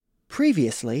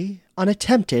Previously on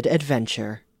Attempted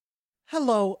Adventure.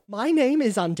 Hello, my name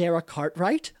is Andera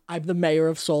Cartwright. I'm the mayor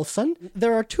of Solson.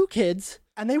 There are two kids,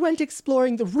 and they went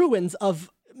exploring the ruins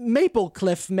of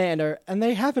Maplecliff Manor, and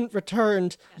they haven't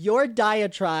returned. Your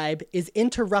diatribe is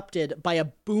interrupted by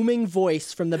a booming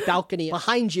voice from the balcony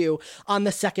behind you on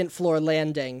the second floor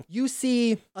landing. You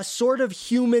see a sort of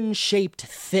human-shaped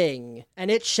thing,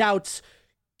 and it shouts,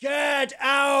 "Get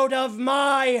out of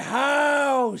my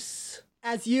house!"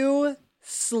 As you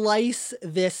slice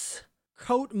this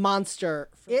coat monster,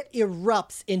 it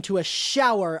erupts into a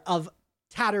shower of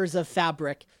tatters of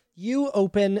fabric. You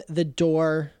open the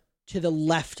door to the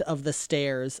left of the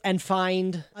stairs and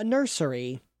find a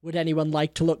nursery. Would anyone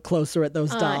like to look closer at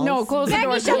those dolls? No, close the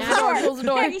door. Close the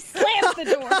door. Maggie slams the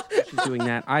door. She's doing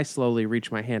that. I slowly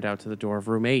reach my hand out to the door of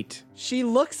room 8. She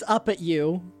looks up at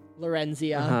you,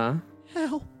 Lorenzia. Uh-huh.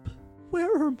 Help.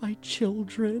 Where are my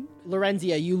children?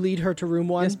 Lorenzia, you lead her to room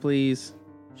 1. Yes, please.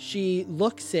 She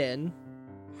looks in,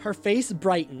 her face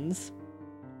brightens,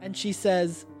 and she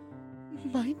says,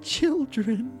 "My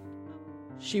children."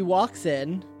 She walks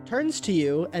in, turns to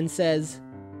you, and says,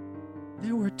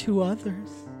 "There were 2 others.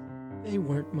 They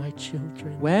weren't my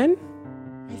children." When?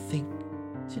 I think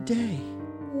today.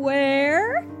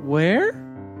 Where? Where?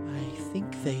 I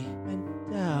think they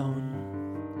went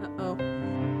down. Uh-oh.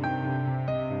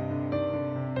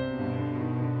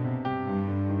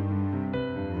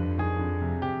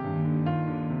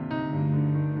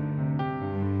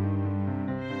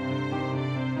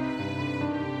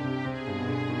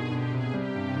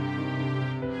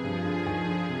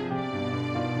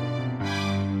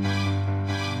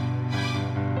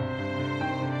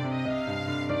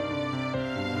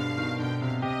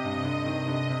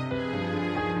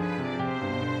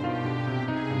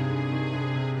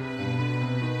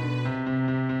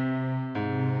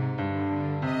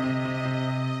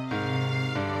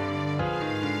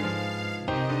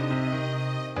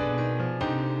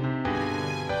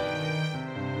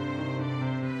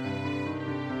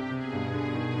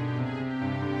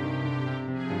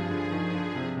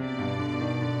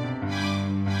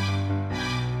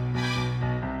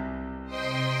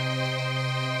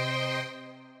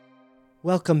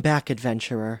 Welcome back,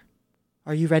 adventurer.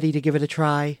 Are you ready to give it a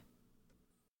try?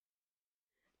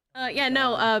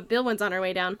 Bill one's on our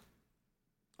way down.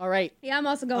 All right. Yeah, I'm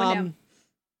also going down.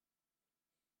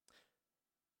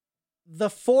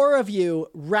 The 4 of you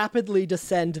rapidly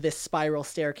descend this spiral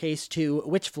staircase to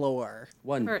which floor?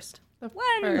 1. First.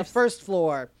 The first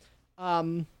floor.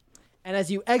 And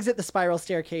as you exit the spiral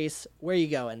staircase, where are you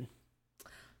going?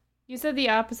 You said the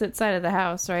opposite side of the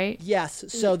house, right? Yes,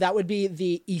 so that would be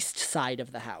the east side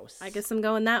of the house. I guess I'm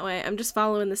going that way. I'm just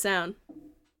following the sound.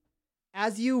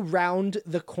 As you round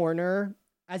the corner,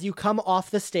 as you come off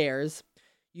the stairs,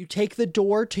 you take the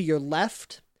door to your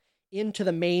left into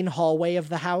the main hallway of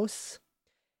the house.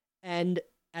 And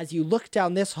as you look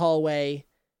down this hallway,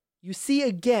 you see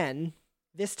again,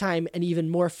 this time an even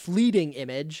more fleeting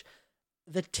image,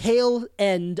 the tail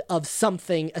end of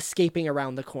something escaping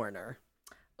around the corner.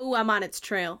 Ooh, I'm on its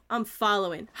trail. I'm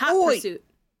following. Hot Oi. pursuit.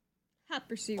 Hot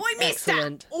pursuit. Oi, mister!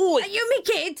 Excellent. Oi! Are you me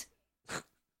kid?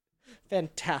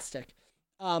 Fantastic.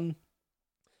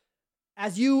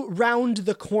 As you round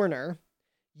the corner,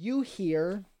 you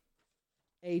hear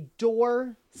a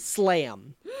door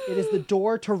slam. It is the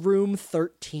door to room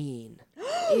 13.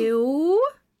 Ew.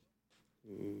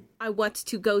 I want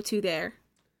to go to there.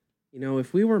 You know,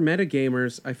 if we were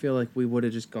metagamers, I feel like we would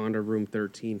have just gone to room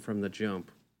 13 from the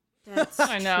jump. That's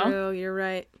I know. true. You're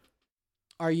right.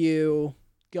 Are you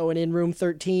going in room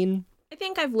 13? I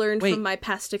think I've learned Wait. from my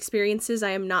past experiences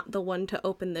I am not the one to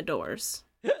open the doors.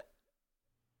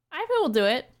 I will do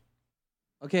it.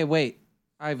 Okay, wait.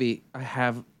 Ivy, I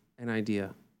have an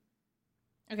idea.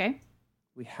 Okay.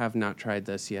 We have not tried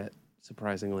this yet,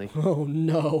 surprisingly. Oh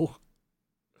no.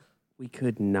 We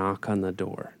could knock on the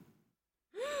door.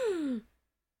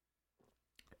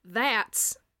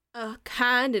 That's a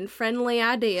kind and friendly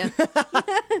idea.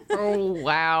 Oh,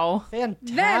 wow.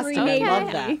 Fantastic. Very I neighborly.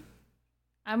 love that.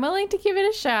 I'm willing to give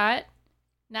it a shot.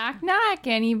 Knock, knock.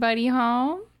 Anybody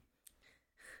home?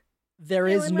 There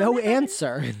is no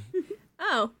answer.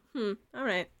 Oh, all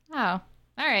right. Oh, all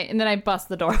right. And then I bust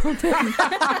the door open.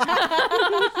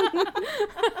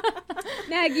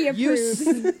 Maggie You, approves.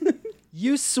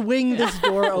 you swing this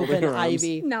door open, her arms.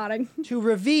 Ivy, Nodding. to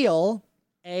reveal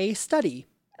a study.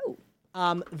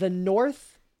 Oh. The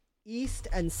northwest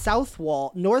and south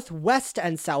walls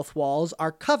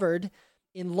are covered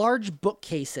in large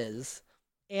bookcases,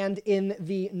 and in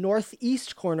the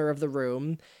northeast corner of the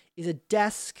room is a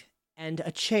desk and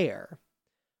a chair.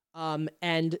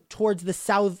 And towards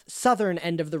the southern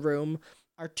end of the room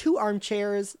are 2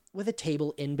 armchairs with a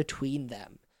table in between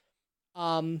them.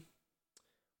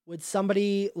 Would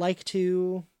somebody like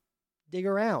to dig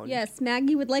around? Yes,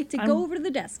 Maggie would like to go over to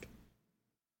the desk.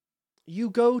 You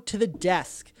go to the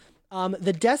desk.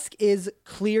 The desk is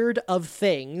cleared of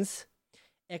things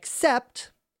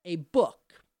except a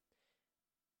book,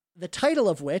 the title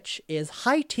of which is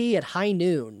High Tea at High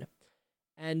Noon.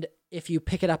 And if you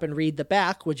pick it up and read the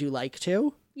back, would you like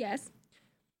to? Yes.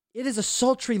 It is a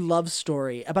sultry love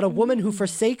story about a woman who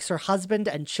forsakes her husband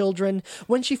and children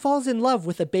when she falls in love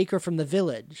with a baker from the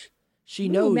village. She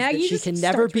knows Maggie, that she just can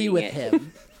start never be reading with it.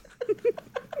 him.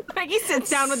 Maggie sits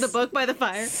down with the book by the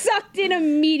fire. Sucked in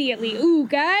immediately. Ooh,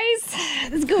 guys,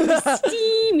 this is going to be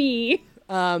steamy.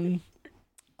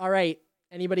 All right.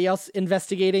 Anybody else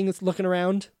investigating, looking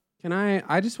around? Can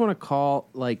I just want to call,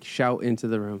 like, shout into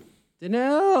the room.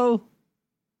 Danelle!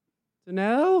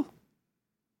 Danelle?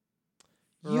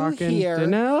 You hear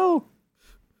Danelle?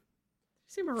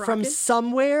 See Moroccan? from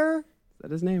somewhere Is that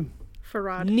his name?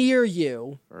 Farad. near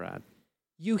you, Farad.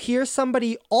 you hear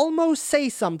somebody almost say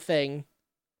something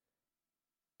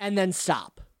and then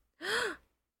stop.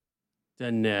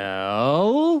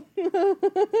 Danelle?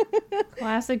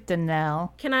 Classic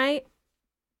Danelle. Can I?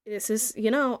 This is,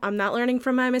 I'm not learning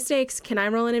from my mistakes. Can I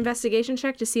roll an investigation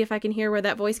check to see if I can hear where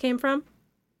that voice came from?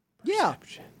 Yeah.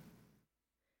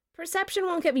 Perception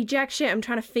won't get me jack shit. I'm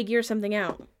trying to figure something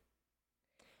out.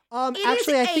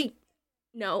 Actually, I think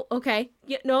No, okay.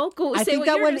 Yeah, no, go I say think what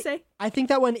that you're one. going to say. I think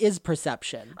that one is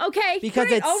perception Okay, because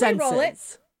great, it's I'll senses. re-roll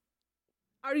it.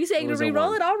 Are you saying It to was a re-roll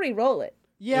one. it? I'll re-roll it.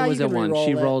 Yeah, it was you a can 1. re-roll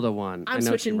She it. rolled a 1. I I'm know she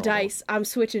switching rolled. dice. I'm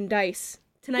switching dice.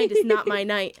 Tonight is not my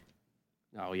night.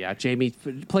 Oh, yeah. Jamie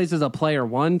plays as a player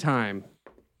one time.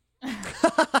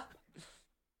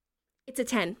 It's a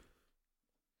 10.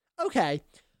 Okay.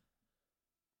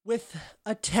 With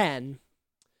a 10,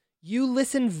 you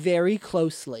listen very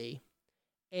closely,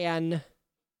 and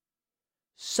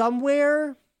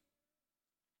somewhere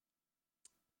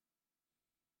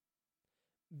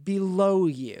below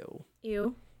you,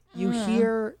 You. you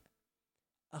hear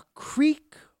a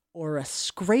creak or a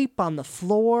scrape on the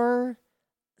floor,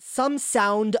 some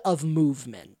sound of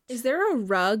movement. Is there a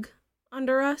rug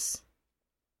under us?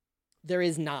 There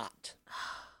is not.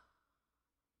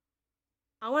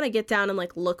 I want to get down and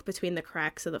look between the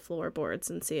cracks of the floorboards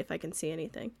and see if I can see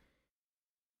anything.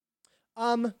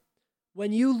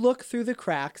 When you look through the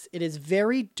cracks, it is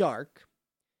very dark,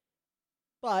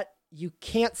 but you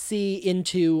can't see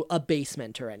into a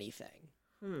basement or anything.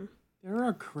 There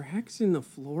are cracks in the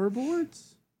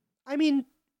floorboards? I mean,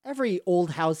 every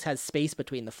old house has space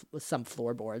between some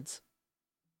floorboards.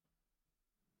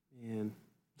 Man.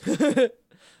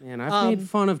 Man, I've made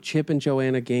fun of Chip and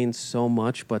Joanna Gaines so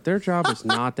much, but their job is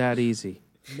not that easy.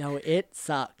 No, it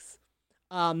sucks.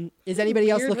 Is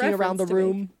anybody else Weird looking around the reference to make.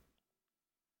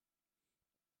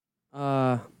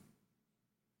 room?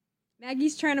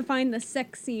 Maggie's trying to find the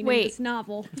sex scene in Wait. this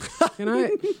novel. Can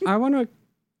I want to...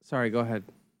 Sorry, go ahead,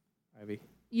 Ivy.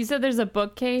 You said there's a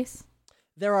bookcase?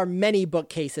 There are many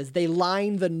bookcases. They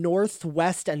line the north,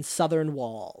 west, and southern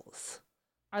walls.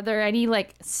 Are there any,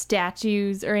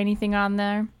 statues or anything on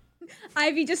there?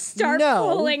 Ivy just start No.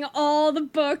 pulling all the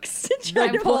books to try I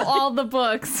to pull all the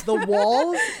books. The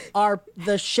walls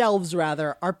the shelves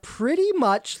rather, are pretty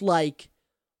much like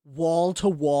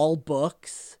wall-to-wall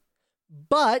books.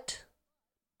 But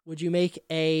would you make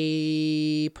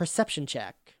a perception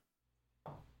check?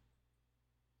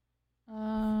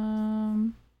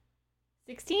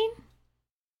 16?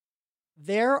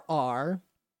 There are,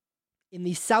 in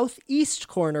the southeast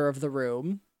corner of the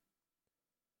room,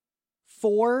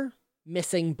 4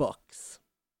 missing books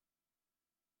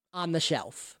on the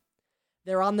shelf.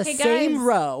 They're on the Hey, same guys.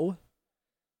 row,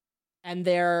 and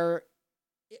they're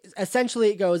essentially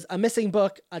it goes a missing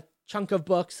book, a chunk of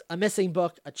books, a missing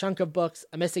book, a chunk of books,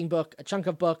 a missing book, a chunk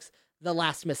of books, the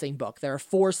last missing book. There are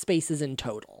 4 spaces in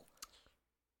total.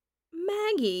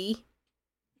 Maggie,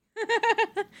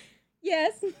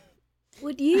 Yes.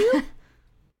 would you...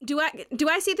 Do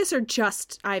I see this or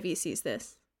just Ivy sees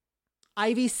this?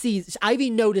 Ivy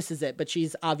notices it, but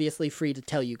she's obviously free to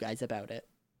tell you guys about it.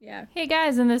 Yeah. Hey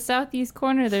guys, in the southeast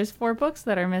corner, there's 4 books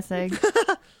that are missing.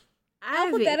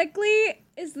 Ivy. Alphabetically,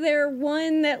 is there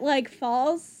one that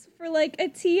falls for a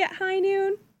T at high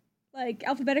noon?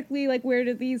 Alphabetically, where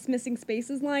do these missing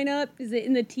spaces line up? Is it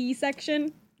in the T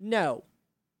section? No.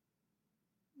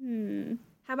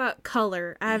 How about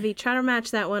color? Ivy, try to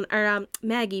match that one. Or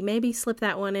Maggie, maybe slip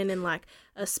that one in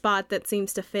a spot that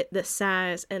seems to fit the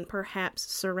size and perhaps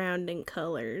surrounding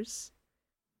colors.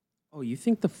 Oh, you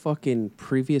think the fucking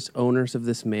previous owners of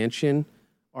this mansion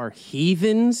are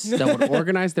heathens that would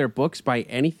organize their books by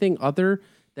anything other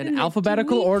than And the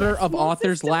alphabetical Dewey order of Decimal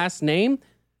author's System? last name?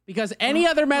 Because any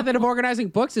other method of organizing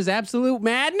books is absolute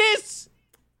madness.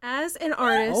 As an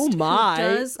artist Oh my. who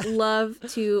does love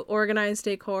to organize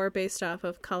decor based off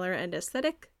of color and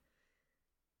aesthetic,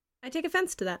 I take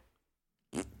offense to that.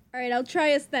 All right, I'll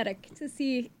try aesthetic to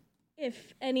see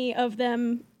if any of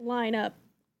them line up.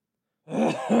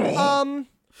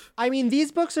 I mean,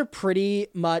 these books are pretty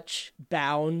much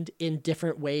bound in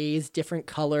different ways, different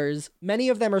colors. Many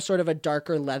of them are sort of a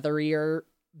darker, leatherier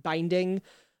binding.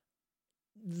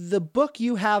 The book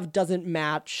you have doesn't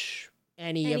match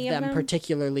any of them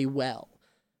particularly well.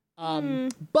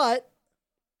 But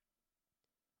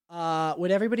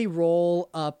would everybody roll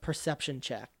a perception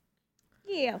check?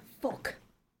 Yeah. Fuck.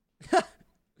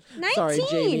 19. Sorry,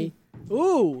 Jamie.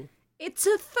 Ooh. It's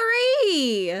a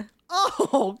 3!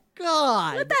 Oh,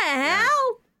 God. What the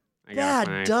hell? I got Bad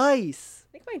 5. dice.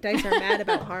 I think my dice are mad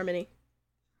about harmony.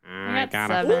 I got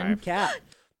got a 7. 5. Cat.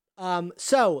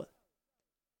 So,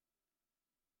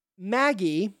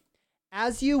 Maggie,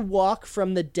 as you walk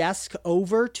from the desk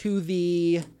over to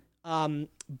the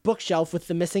bookshelf with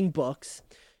the missing books,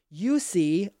 you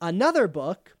see another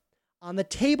book on the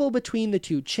table between the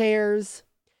two chairs,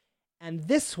 and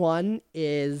this one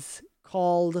is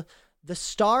called The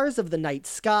Stars of the Night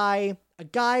Sky, a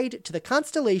guide to the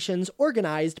constellations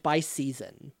organized by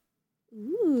season.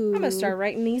 Ooh. I'm gonna start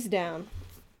writing these down.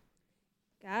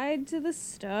 Guide to the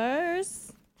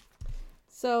Stars.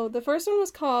 So the first one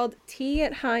was called Tea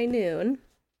at High Noon.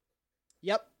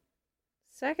 Yep.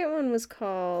 Second one was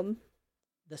called...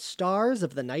 The Stars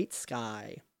of the Night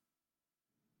Sky.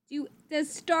 Does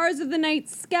Stars of the Night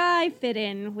Sky fit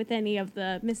in with any of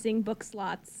the missing book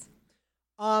slots?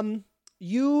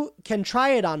 You can try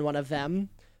it on one of them,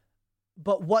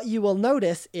 but what you will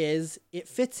notice is it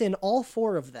fits in all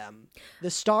 4 of them.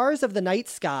 The Stars of the Night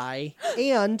Sky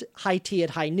and High Tea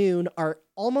at High Noon are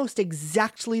almost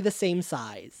exactly the same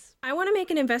size. I want to make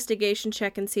an investigation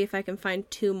check and see if I can find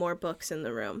 2 more books in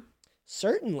the room.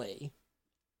 Certainly.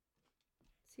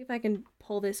 See if I can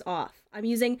pull this off. I'm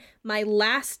using my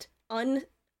last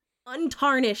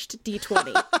untarnished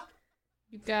D20.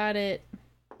 You got it.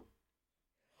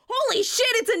 Holy shit,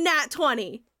 it's a nat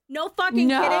 20! No fucking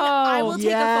No. kidding. I will take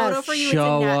a photo Yes. for you.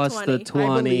 Show it's a nat us 20. the 20.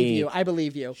 I believe you. I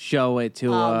believe you. Show it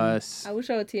to us. I will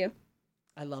show it to you.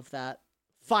 I love that.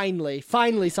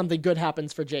 Finally something good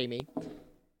happens for Jamie.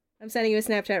 I'm sending you a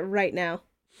Snapchat right now.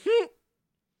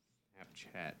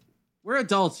 Snapchat. We're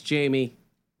adults, Jamie.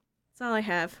 That's all I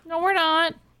have. No, we're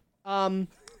not.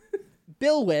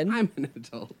 Bilwyn, I'm an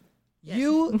adult.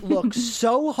 you look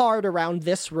so hard around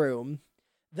this room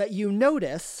that you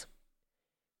notice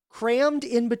crammed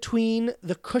in between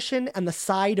the cushion and the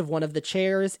side of one of the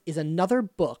chairs is another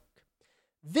book.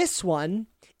 This one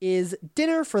is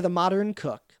Dinner for the Modern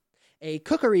Cook, a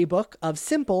cookery book of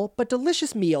simple but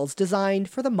delicious meals designed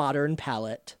for the modern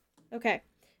palate. Okay.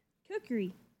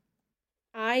 Cookery.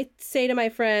 I say to my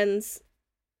friends,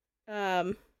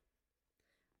 all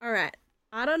right,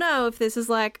 I don't know if this is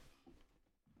like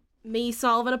me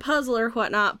solving a puzzle or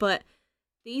whatnot, but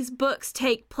these books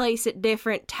take place at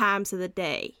different times of the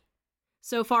day.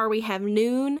 So far, we have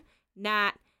noon,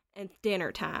 night, and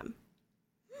dinner time.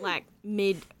 Like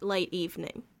late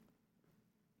evening.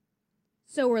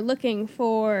 So we're looking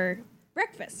for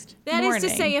breakfast. That is to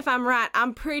Morning. say, if I'm right,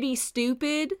 I'm pretty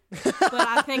stupid, but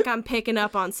I think I'm picking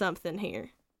up on something here.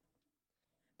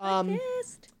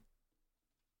 Breakfast.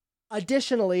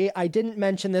 Additionally, I didn't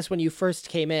mention this when you first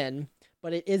came in,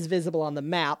 but it is visible on the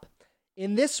map.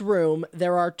 In this room,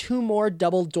 there are 2 more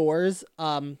double doors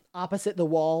opposite the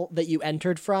wall that you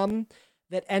entered from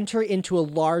that enter into a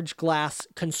large glass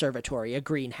conservatory, a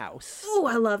greenhouse. Ooh,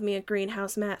 I love me a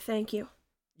greenhouse, Matt. Thank you.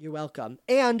 You're welcome.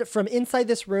 And from inside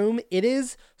this room, it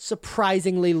is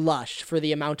surprisingly lush for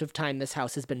the amount of time this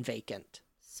house has been vacant.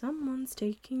 Someone's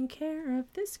taking care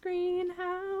of this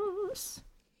greenhouse.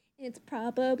 It's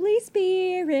probably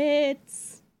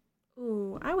spirits.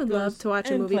 Ooh, I would love to watch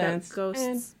a movie about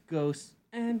ghosts. Ghosts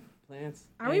and plants.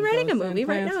 Are we writing a movie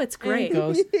right now? It's great.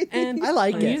 Ghosts and I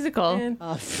like A it. musical.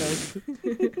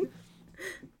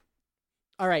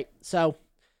 All right, so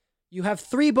you have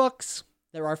 3 books.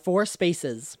 There are 4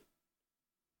 spaces.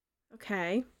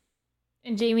 Okay.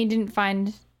 And Jamie didn't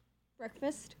find.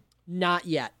 Breakfast. Not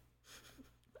yet.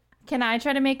 Can I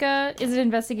try to make a? Is it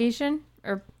investigation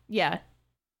or yeah?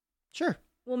 Sure.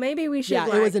 Well, maybe we should.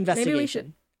 Yeah, it was investigation. Maybe we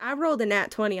should. I rolled a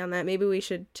nat 20 on that. Maybe we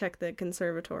should check the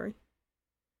conservatory.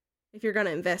 If you're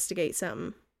gonna investigate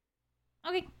something.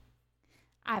 Okay.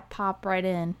 I pop right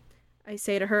in. I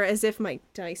say to her as if my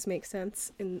dice make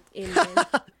sense in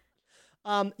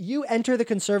You enter the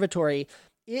conservatory,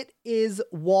 It is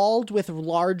walled with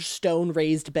large stone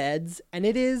raised beds, and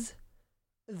it is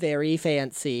very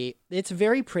fancy. It's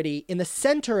very pretty. In the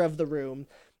center of the room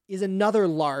is another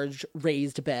large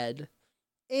raised bed,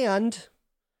 and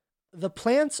the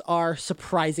plants are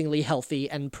surprisingly healthy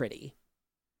and pretty.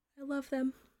 I love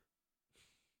them.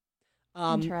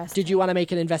 Interesting. Did you want to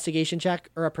make an investigation check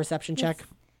or a perception check?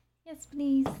 Yes,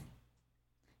 please.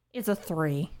 It's a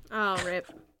 3. Oh, rip.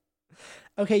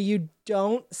 Okay, you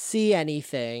don't see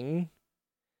anything,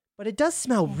 but it does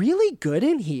smell really good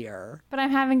in here. But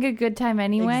I'm having a good time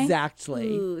anyway. Exactly.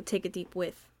 Ooh, take a deep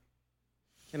whiff.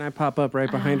 Can I pop up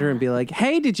right behind her and be like,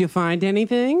 hey, did you find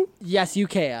anything? Yes, you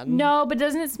can. No, but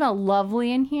doesn't it smell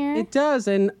lovely in here? It does.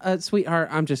 And sweetheart,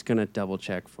 I'm just going to double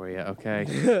check for you, okay?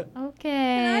 Okay.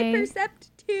 Can I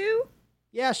percept too?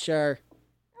 Yeah, sure.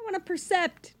 I want to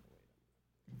percept.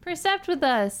 Percept with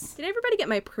us. Did everybody get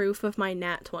my proof of my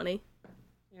nat 20?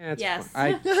 Yeah, it's Yes.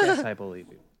 fine. Yes, I believe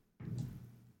you.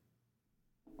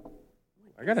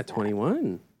 I got a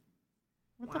 21.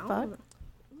 What the fuck?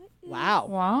 Wow.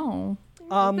 Wow.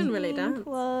 I've been really done.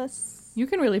 Plus, You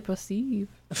can really perceive.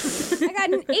 I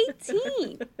got an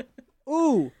 18.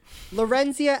 Ooh,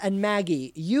 Lorenzia and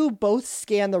Maggie, you both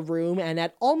scan the room, and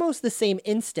at almost the same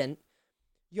instant,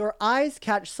 your eyes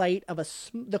catch sight of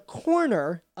the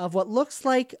corner of what looks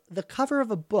like the cover of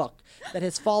a book that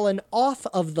has fallen off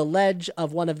of the ledge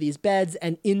of one of these beds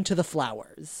and into the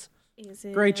flowers. Is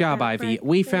it Great job, Ivy.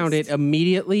 We found it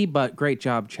immediately, but great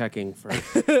job checking first.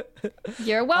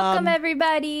 You're welcome,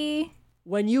 everybody.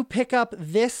 When you pick up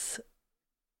this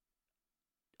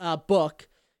book,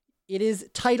 it is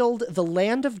titled The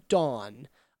Land of Dawn,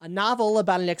 a novel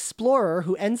about an explorer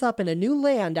who ends up in a new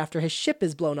land after his ship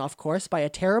is blown off course by a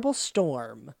terrible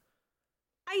storm.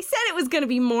 I said it was going to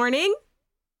be morning.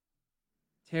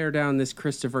 Tear down this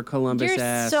Christopher Columbus You're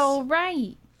ass. so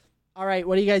right. All right,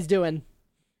 what are you guys doing?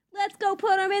 Let's go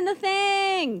put them in the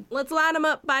thing. Let's line them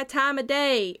up by time of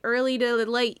day, early to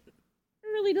late.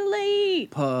 Early to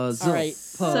late. Puzzle. All right.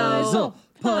 Puzzle.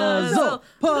 Puzzle.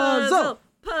 Puzzle.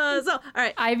 Puzzle. All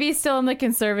right. Ivy's still in the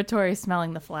conservatory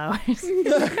smelling the flowers.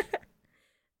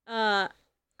 I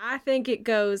think it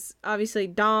goes obviously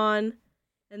dawn,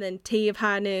 and then tea of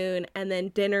high noon, and then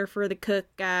dinner for the cook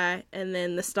guy, and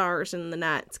then the stars in the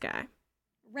night sky.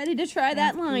 Ready to try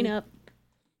that lineup.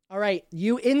 All right,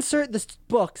 you insert the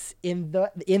books in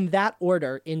that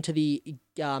order into the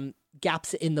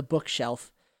gaps in the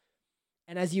bookshelf,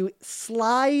 and as you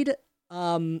slide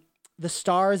the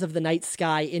stars of the night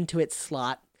sky into its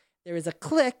slot, there is a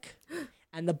click,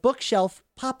 and the bookshelf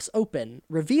pops open,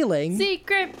 revealing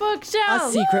Secret bookshelf.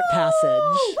 a secret passage.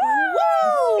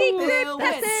 Secret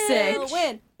passage. Bill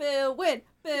win. Bill win.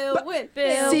 Bill win.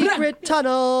 Bill win. Secret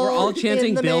tunnel. We're all chanting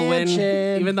in the Bill Win,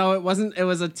 mansion. even though it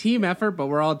was a team effort, but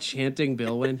we're all chanting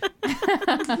Bill Win.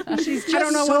 She's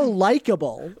just so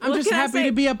likable. I'm What just can I happy say?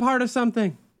 to be a part of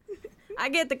something. I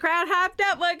get the crowd hyped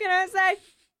up. What can I say?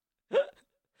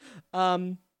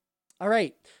 All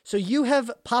right. So you have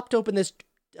popped open this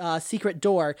secret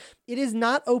door. It is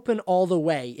not open all the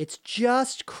way. It's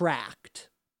just cracked.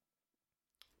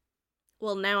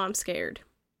 Well, now I'm scared.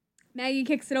 Maggie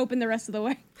kicks it open the rest of the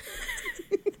way.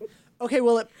 Okay,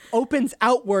 well, it opens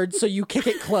outward, so you kick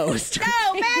it closed.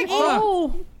 No, Maggie.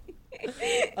 Oh,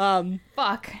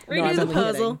 fuck. Redo I'm the only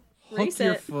puzzle. Hook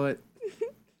your Reset. foot.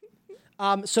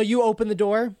 So you open the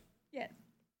door. Yes.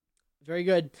 Very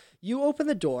good. You open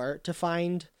the door to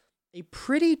find a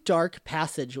pretty dark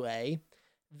passageway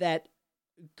that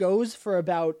goes for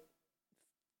about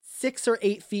 6 or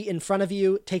 8 feet in front of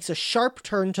you, takes a sharp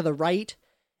turn to the right,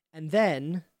 and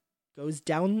then goes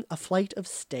down a flight of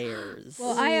stairs.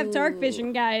 Well, I have dark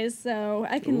vision, guys, so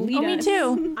I can lead Oh, me us.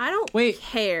 too. I don't Wait.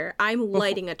 care. I'm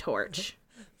lighting a torch.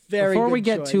 Very Before good we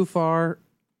get choice. too far,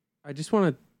 I just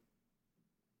want to,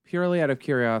 purely out of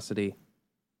curiosity,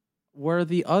 were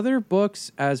the other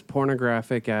books as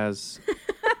pornographic as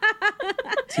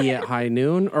Tea at High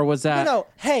Noon, or was that? No,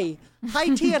 hey, High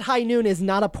Tea at High Noon is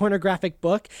not a pornographic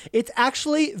book. It's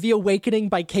actually The Awakening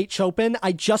by Kate Chopin.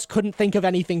 I just couldn't think of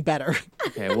anything better.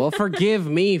 Okay, well, forgive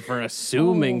me for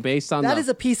assuming based on That the is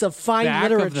a piece of fine back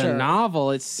literature. of the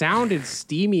novel. It sounded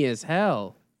steamy as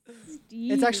hell.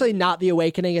 It's actually not The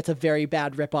Awakening. It's a very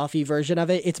bad rip-offy version of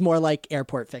it. It's more like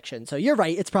airport fiction. So you're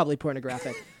right. It's probably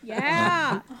pornographic.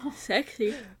 Yeah.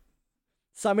 Sexy.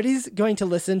 Somebody's going to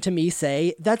listen to me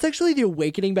say, that's actually The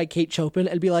Awakening by Kate Chopin,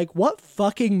 and be like, what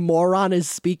fucking moron is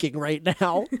speaking right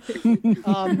now?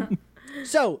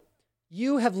 So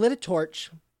you have lit a torch,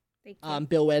 Thank you.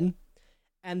 Bilwyn,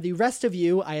 and the rest of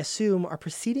you, I assume, are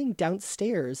proceeding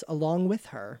downstairs along with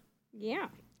her. Yeah.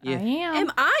 I am.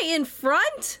 Am I in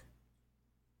front?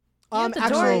 have the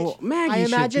Actually, torch. Maggie I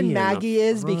should imagine be in the Maggie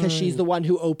is because she's front. the one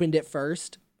who opened it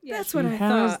first. That's She what I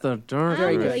has thought. the dark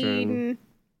Very good. vision. Leading.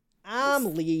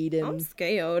 I'm leading. I'm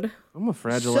scared. I'm a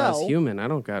fragile ass So- human. I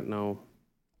don't got no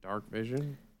dark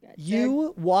vision.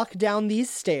 You walk down these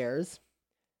stairs,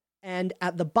 and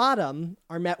at the bottom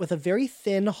are met with a very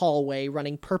thin hallway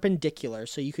running perpendicular,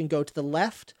 so you can go to the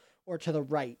left or to the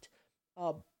right.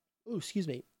 Excuse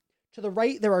me. To the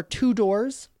right, there are two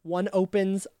doors. One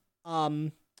opens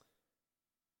on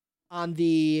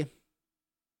the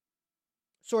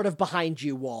sort of behind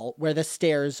you wall where the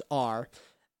stairs are,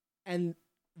 and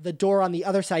the door on the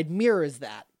other side mirrors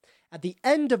that. At the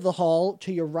end of the hall,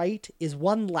 to your right, is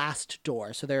one last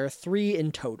door. So there are 3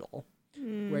 in total.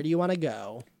 Where do you want to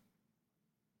go?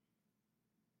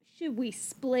 Should we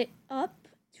split up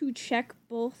to check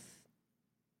both?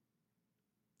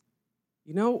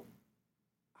 You know,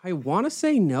 I want to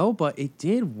say no, but it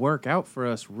did work out for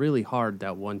us really hard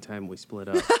that one time we split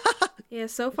up. Yeah,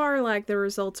 so far, like, the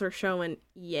results are showing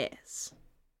yes.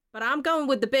 But I'm going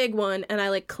with the big one, and I,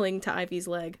 like, cling to Ivy's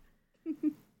leg.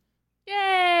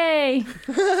 Yay!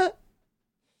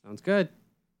 Sounds good.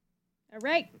 All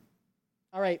right.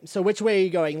 All right. So which way are you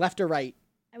going? Left or right?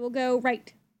 I will go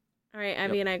right. All right,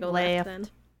 Ivy and I go Left. left then.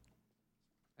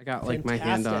 I got like my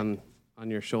hand Fantastic.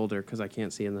 on your shoulder because I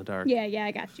can't see in the dark. Yeah,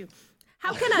 I got you.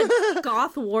 How can a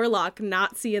goth warlock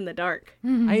not see in the dark?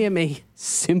 I am a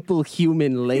simple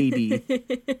human lady.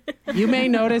 You may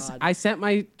notice God. I sent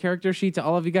my character sheet to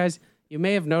all of you guys. You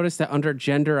may have noticed that under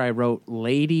gender I wrote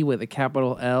lady with a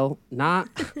capital L, not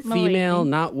female, lady.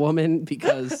 not woman,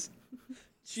 because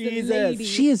Jesus.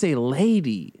 she is a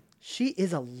lady. She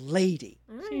is a lady.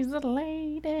 She's a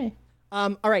lady.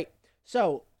 All right.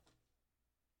 So,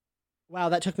 wow,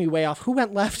 that took me way off. Who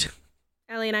went left?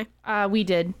 Ellie and I. We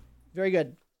did. Very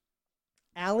good.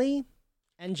 Allie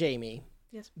and Jamie.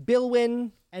 Yes.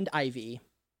 Billwyn and Ivy.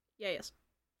 Yeah, yes.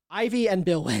 Ivy and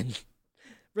Billwyn,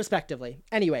 respectively.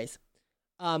 Anyways,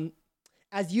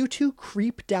 as you two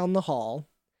creep down the hall,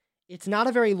 it's not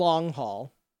a very long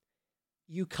hall.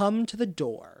 You come to the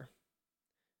door.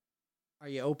 Are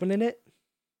you opening it?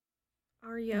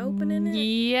 Are you opening it?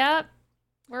 Yep.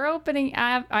 We're opening.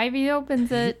 Ivy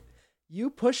opens it. You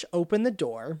push open the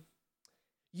door.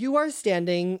 You are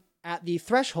standing at the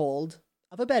threshold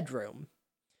of a bedroom.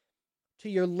 To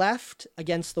your left,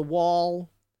 against the wall,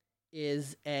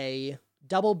 is a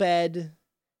double bed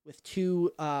with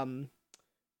 2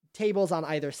 tables on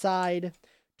either side.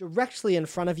 Directly in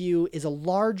front of you is a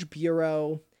large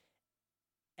bureau,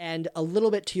 and a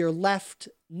little bit to your left,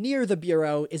 near the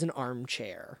bureau, is an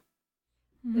armchair.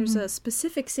 There's a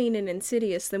specific scene in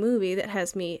Insidious, the movie, that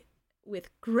has me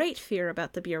with great fear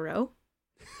about the bureau.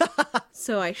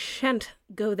 So I shan't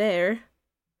go there.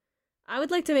 I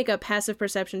would like to make a passive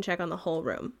perception check on the whole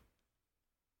room.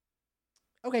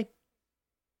 Okay.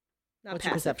 Not What's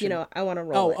your passive, perception? I want to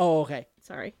roll it. Okay.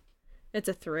 Sorry. It's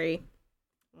a 3.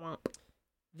 Womp.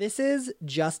 This is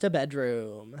just a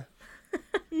bedroom.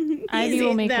 Ivy Is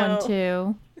will it, make though? one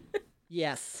too.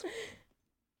 Yes.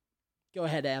 Go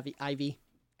ahead, Ivy.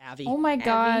 Oh my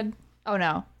god. Oh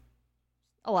no.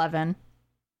 11.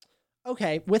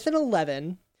 Okay, with an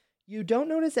 11, you don't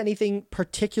notice anything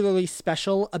particularly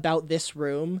special about this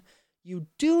room. You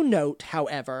do note,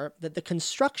 however, that the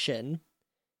construction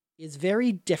is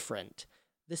very different.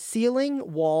 The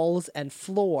ceiling, walls, and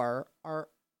floor are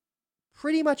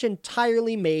pretty much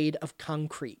entirely made of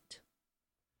concrete.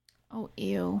 Oh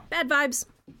ew. Bad vibes.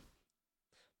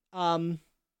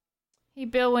 Hey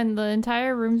Bill, when the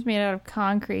entire room's made out of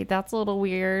concrete, that's a little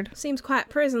weird. Seems quite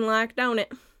prison-like, don't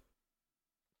it?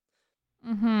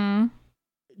 Mm-hmm.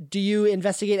 Do you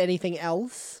investigate anything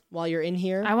else while you're in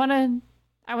here? I wanna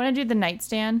do the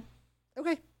nightstand.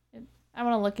 Okay. I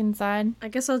wanna look inside. I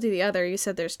guess I'll do the other. You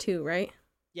said there's 2, right?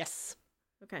 Yes.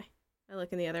 Okay. I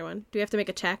look in the other one. Do we have to make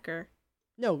a check, or...?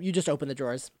 No, you just open the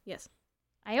drawers. Yes.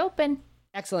 I open.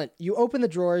 Excellent. You open the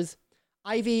drawers.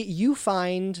 Ivy, you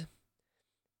find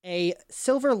a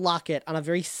silver locket on a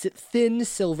very thin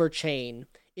silver chain.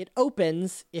 It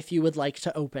opens if you would like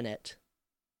to open it.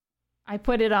 I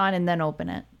put it on and then open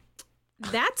it.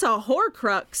 That's a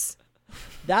Horcrux.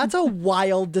 That's a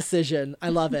wild decision. I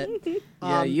love it.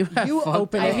 Yeah, you have fun.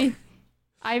 open it.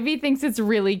 Ivy thinks it's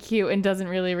really cute and doesn't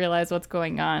really realize what's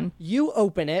going on. You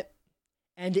open it,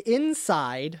 and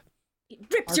inside It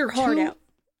rips are your heart out.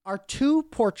 are 2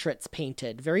 portraits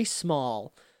painted, very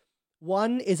small.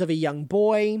 One is of a young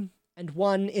boy, and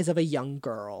one is of a young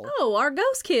girl. Oh, our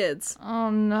ghost kids. Oh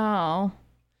no.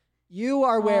 You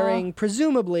are Aw. wearing,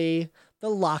 presumably, the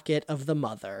locket of the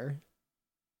mother.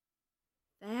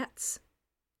 That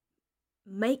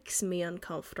makes me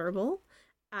uncomfortable.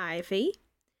 Ivy,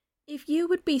 If you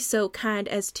would be so kind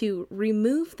as to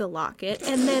remove the locket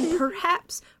and then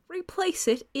perhaps replace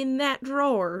it in that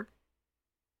drawer.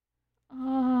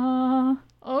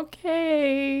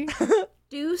 Okay.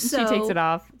 Do so She takes it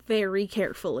off. very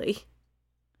carefully.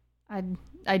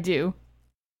 I do.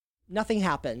 Nothing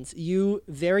happens. You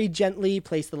very gently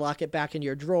place the locket back in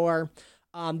your drawer.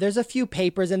 There's a few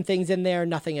papers and things in there,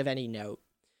 nothing of any note.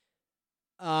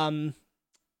 Nope,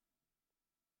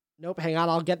 hang on,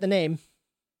 I'll get the name.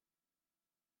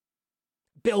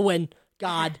 Bilwyn.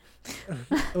 God.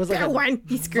 It was like Bilwyn,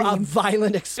 he a screamed.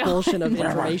 violent expulsion of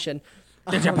information.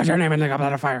 Did you put your name in the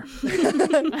goblet of fire?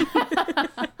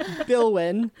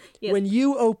 Bilwyn, Yes. when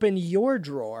you open your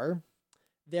drawer,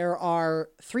 there are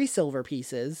 3 silver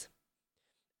pieces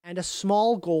and a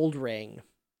small gold ring.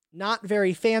 Not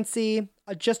very fancy,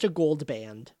 just a gold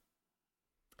band.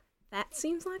 That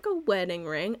seems like a wedding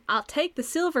ring. I'll take the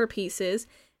silver pieces,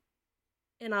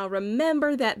 and I'll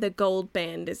remember that the gold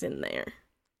band is in there.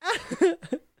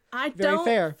 Very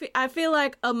fair. I feel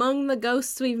like among the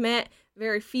ghosts we've met,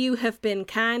 very few have been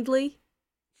kindly.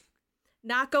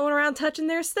 Not going around touching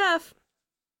their stuff.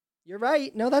 You're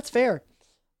right. No, that's fair.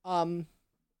 And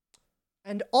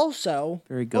also,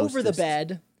 Very over the ghostist.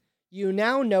 bed, you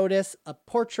now notice a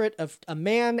portrait of a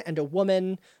man and a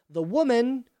woman. The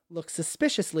woman looks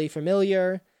suspiciously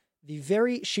familiar.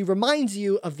 She reminds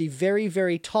you of the very,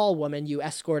 very tall woman you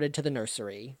escorted to the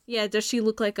nursery. Yeah, does she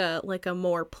look like a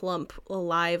more plump,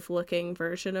 alive-looking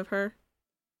version of her?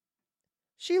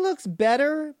 She looks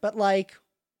better, but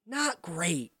not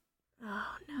great.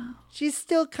 Oh no. She's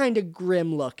still kind of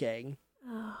grim looking.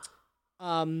 Oh,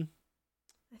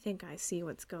 I I think I see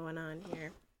what's going on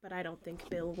here, but I don't think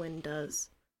Bilwyn does.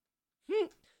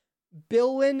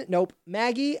 Bilwyn, nope,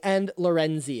 Maggie and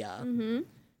Lorenzia. Mm-hmm.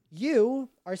 You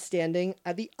are standing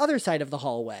at the other side of the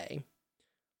hallway.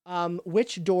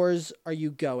 Which doors are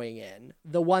you going in?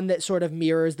 The one that sort of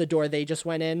mirrors the door they just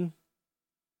went in?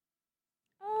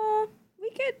 We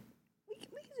could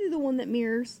do the one that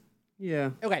mirrors.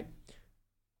 Yeah. Okay.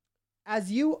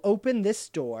 As you open this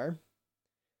door,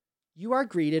 you are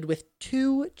greeted with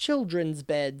 2 children's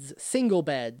beds, single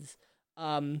beds.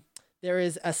 There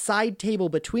is a side table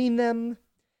between them.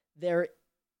 There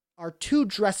are 2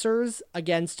 dressers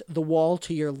against the wall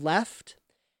to your left.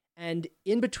 And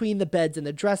in between the beds and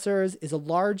the dressers is a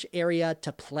large area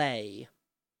to play.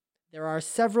 There are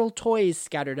several toys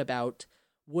scattered about,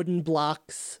 wooden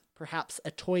blocks, perhaps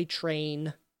a toy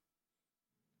train.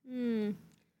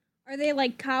 Are they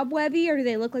like cobwebby, or do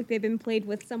they look like they've been played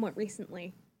with somewhat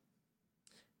recently?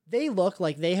 They look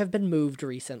like they have been moved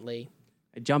recently.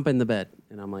 I jump in the bed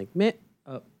and I'm like, Maggie.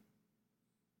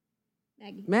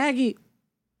 Maggie,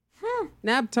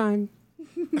 nap time.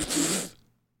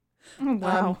 Oh,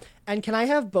 wow. And can I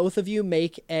have both of you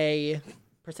make a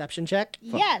perception check?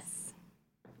 Yes.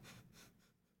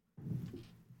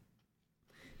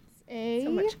 It's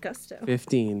So much gusto.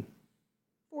 15.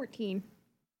 14.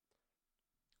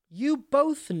 You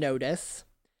both notice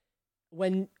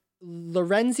when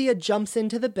Lorenzia jumps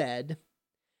into the bed,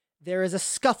 there is a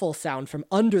scuffle sound from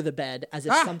under the bed as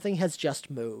if something has just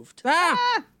moved.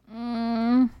 Ah!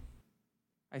 Mm.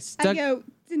 I go,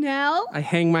 Danelle? I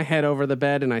hang my head over the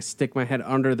bed and I stick my head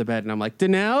under the bed and I'm like,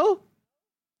 Danelle?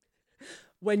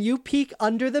 When you peek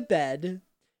under the bed,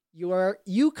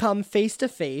 you come face to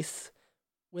face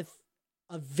with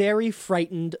a very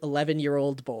frightened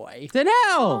 11-year-old boy. Danelle!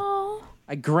 Oh.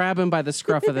 I grab him by the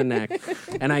scruff of the neck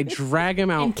and I drag him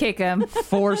out And kick him.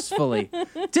 forcefully.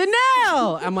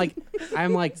 Danelle!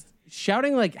 I'm like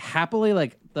shouting like happily,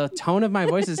 like the tone of my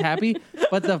voice is happy,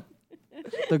 but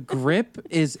the grip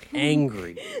is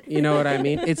angry. You know what I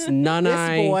mean? It's This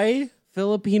nun-eye boy,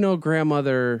 Filipino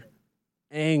grandmother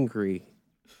angry.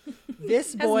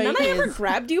 this Has boy Nana ever is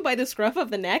grabbed you by the scruff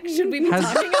of the neck? Should we be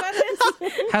talking about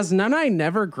this? Has Nana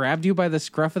never grabbed you by the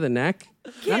scruff of the neck?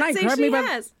 Can't Nana say grabbed she me by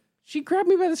has. She grabbed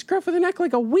me by the scruff of the neck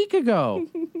like a week ago.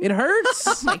 It hurts.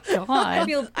 Oh my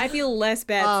god. I feel less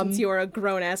bad since you're a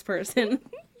grown ass person.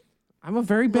 I'm a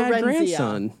very bad Lorenzia.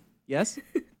 grandson. Yes?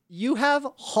 You have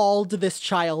hauled this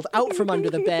child out from under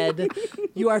the bed.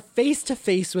 You are face to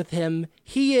face with him.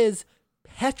 He is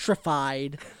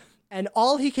petrified. And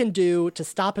all he can do to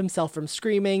stop himself from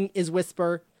screaming is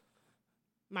whisper,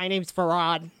 "My name's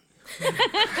Farad." I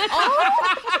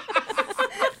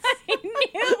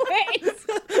knew it!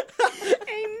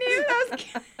 I knew that was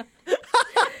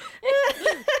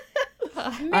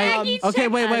Okay,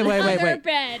 wait. other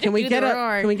bed. Can we Do get the a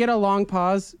roar. can we get a long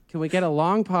pause? Can we get a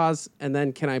long pause and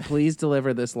then can I please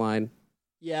deliver this line?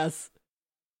 Yes.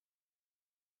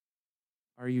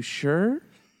 Are you sure?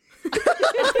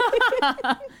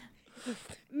 my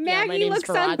Maggie name's looks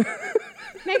on. Farad.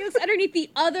 Maggie looks underneath the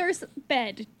other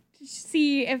bed to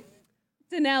see if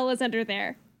Danelle is under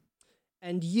there.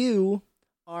 And you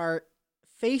are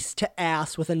face to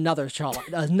ass with another child.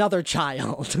 Another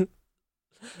child.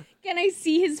 Can I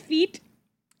see his feet?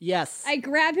 Yes. I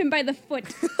grab him by the foot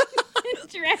and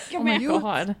drag him out.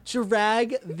 God.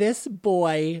 Drag this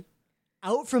boy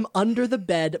out from under the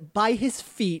bed by his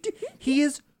feet. He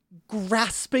is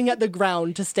grasping at the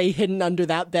ground to stay hidden under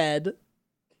that bed.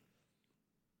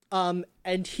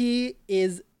 And he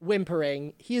is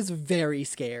whimpering. He is very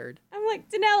scared. I'm like,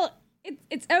 Danelle,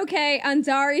 it's okay.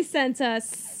 Andari sent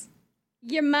us.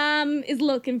 Your mom is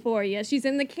looking for you. She's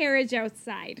in the carriage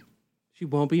outside. She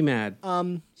won't be mad.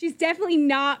 She's definitely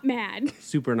not mad.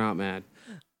 Super not mad.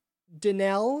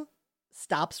 Danelle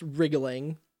stops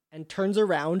wriggling and turns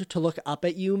around to look up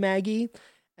at you, Maggie,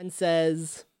 and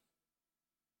says,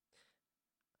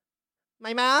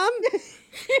 "My mom?"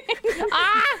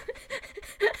 Ah!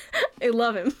 I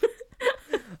love him. Do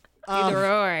the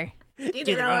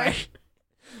roar.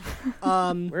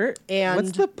 And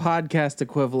What's the podcast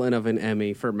equivalent of an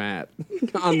Emmy for Matt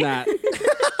on that?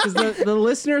 Because the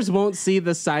listeners won't see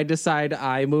the side to side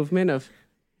eye movement of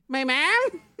my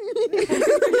mom.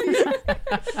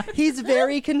 he's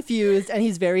very confused and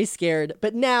he's very scared,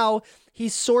 but now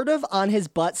he's sort of on his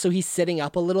butt, so he's sitting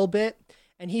up a little bit,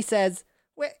 and he says,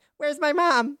 Where's my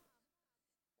mom?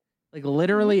 Like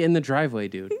literally in the driveway,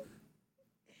 dude.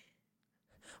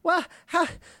 Well, how,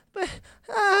 but,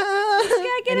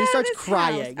 Gotta get and he out of starts this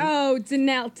crying. house. Oh,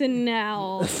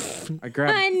 Danelle. I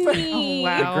grab Honey. Oh,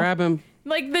 wow. I grab him.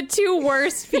 Like the two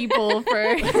worst people for.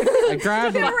 I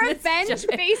grab him. The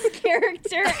revenge-based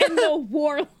character and the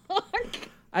warlock.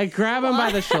 I grab him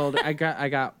by the shoulder. I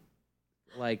got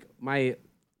like my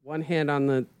one hand on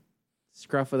the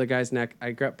scruff of the guy's neck.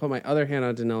 I put my other hand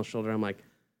on Danelle's shoulder. I'm like,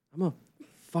 I'm a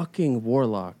fucking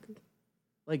warlock.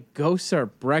 Like ghosts are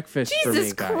breakfast for me,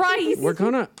 Jesus guys. Christ.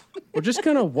 We're just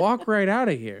gonna walk right out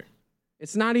of here.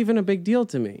 It's not even a big deal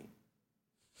to me.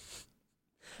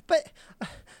 But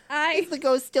is the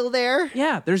ghost still there?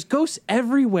 Yeah, there's ghosts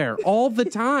everywhere all the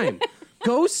time.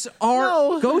 Ghosts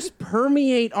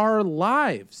permeate our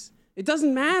lives. It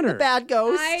doesn't matter. Bad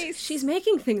ghost. She's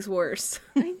making things worse.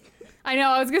 I know.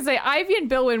 I was gonna say Ivy and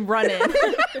Bill would run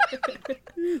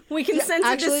in. We can sense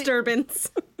actually- a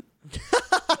disturbance.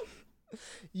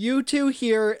 You two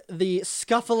hear the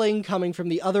scuffling coming from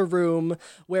the other room,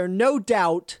 where no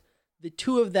doubt the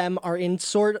two of them are in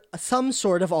some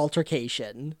sort of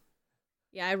altercation.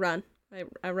 Yeah, I run.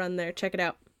 I run there. Check it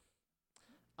out.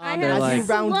 I They're have like- you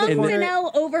round slung the corner,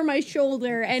 Danelle over my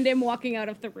shoulder and am walking out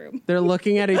of the room. They're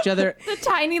looking at each other. The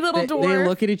tiny little They dwarf.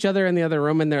 look at each other in the other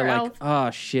room and they're They're like, "Oh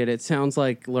shit! It sounds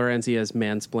like Lorenzia's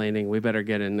mansplaining. We better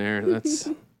get in there." That's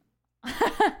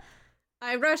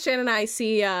I rush in and I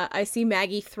see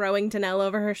Maggie throwing Danelle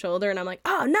over her shoulder, and I'm like,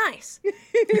 "Oh, nice!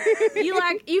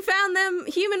 you found them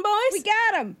human boys? We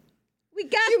got him. We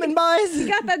got human the, boys. We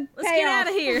got the Let's get payoff.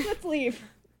 outta here. Let's leave.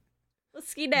 Let's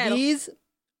skedaddle."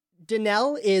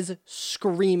 Danelle is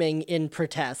screaming in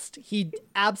protest. He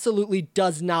absolutely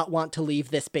does not want to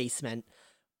leave this basement.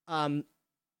 I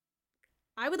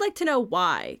would like to know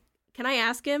why. Can I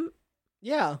ask him?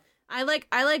 Yeah.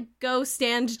 I go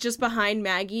stand just behind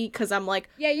Maggie because I'm like,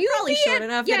 Yeah, you probably be short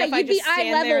enough that if I you'd be just eye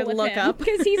stand there level and with look him, up.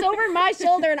 because he's over my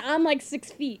shoulder and I'm like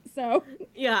 6 feet. So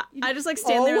Yeah, I just like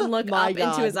stand there Oh and look my up God.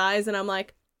 into his eyes, and I'm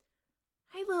like,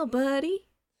 "Hey, little buddy,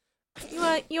 you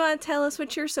want to tell us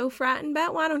what you're so frightened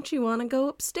about? Why don't you want to go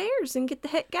upstairs and get the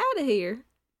heck out of here?"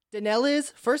 Danelle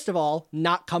is, first of all,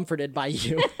 not comforted by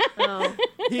you. Oh,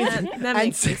 that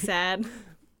makes me sad.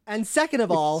 And second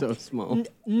of all, so small.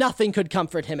 nothing could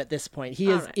comfort him at this point. He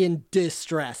All is right. in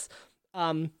distress.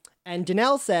 And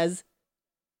Danelle says,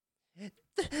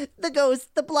 the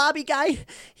ghost, the blobby guy,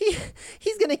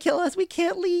 he's gonna kill us. We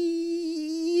can't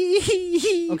leave.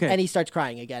 Okay. And he starts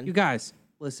crying again. You guys,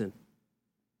 listen.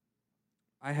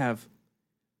 I have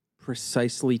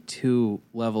precisely 2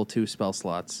 level 2 spell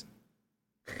slots.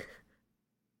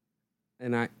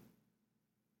 And I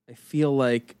feel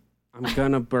like I'm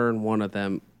gonna burn one of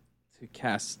them to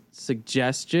cast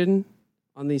suggestion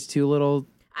on these 2 little.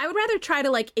 I would rather try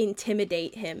to like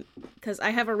intimidate him because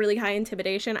I have a really high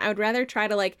intimidation. I would rather try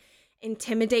to like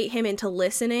intimidate him into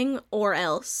listening or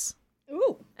else.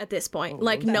 ooh, At this point,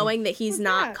 like knowing that he's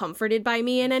not that? comforted by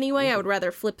me in any way, I would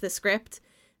rather flip the script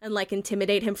and like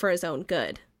intimidate him for his own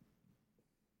good.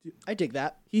 I dig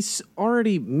that. He's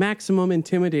already maximum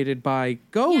intimidated by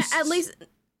ghosts. Yeah, at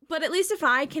least if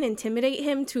I can intimidate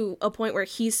him to a point where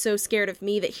he's so scared of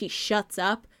me that he shuts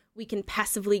up we can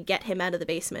passively get him out of the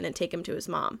basement and take him to his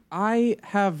mom I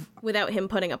have without him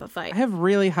putting up a fight.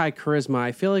 really high charisma.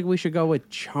 I feel like we should go with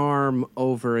charm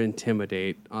over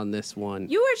intimidate on this one.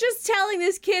 You were just telling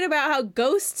this kid about how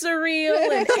ghosts are real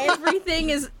and everything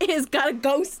is got a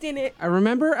ghost in it. I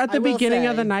remember at the I will beginning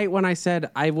of say- the night when I said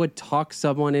I would talk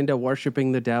someone into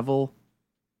worshiping the devil.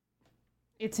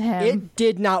 It's him. It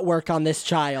did not work on this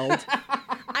child.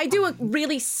 I do a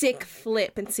really sick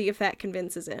flip and see if that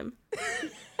convinces him.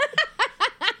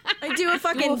 I do a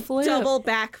fucking flip. double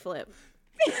backflip.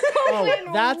 Oh,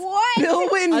 that's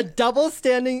Bilwin a double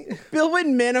standing.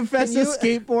 Bilwin manifests Can a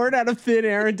you- skateboard out of thin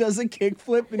air and does a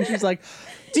kickflip, and she's like,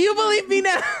 "Do you believe me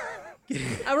now?"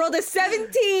 I rolled a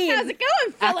 17. How's it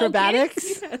going, fellow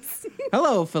Acrobatics? kids?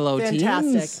 Hello, fellow teens.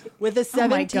 Fantastic. With a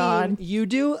 17, God. you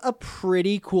do a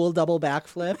pretty cool double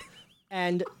backflip,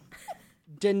 and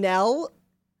Danelle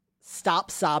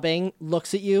stops sobbing,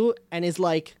 looks at you, and is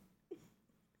like,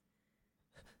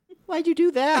 "Why'd you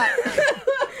do that?"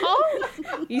 Oh,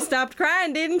 You stopped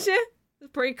crying, didn't you? It was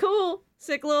pretty cool.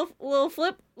 Sick little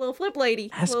flip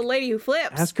lady. Little lady who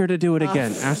flips. Ask her to do it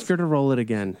again. Ask her to roll it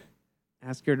again.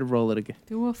 Ask her to roll it again.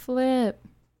 do a flip.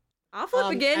 I'll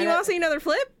flip again. and You I- want to see another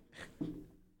flip?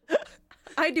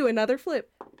 I do another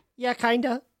flip. Yeah,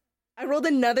 kinda. I rolled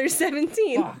another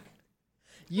 17.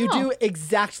 You do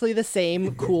exactly the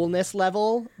same coolness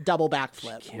level double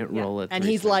backflip. Can't roll it. And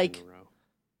 3 he's times like- in a row.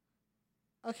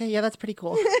 Okay, yeah, that's pretty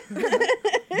cool.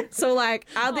 So like,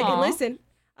 Aw. listen,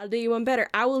 I'll do you one better.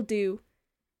 I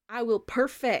will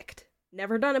perfect.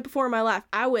 Never done it before in my life.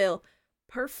 I will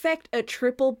perfect a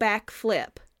triple back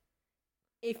flip.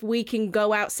 If we can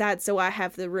go outside so I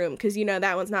have the room. Because you know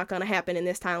that one's not going to happen in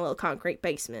this tiny little concrete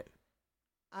basement.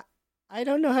 I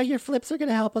don't know how your flips are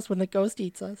gonna help us when the ghost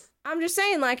eats us. I'm just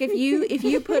saying, like, if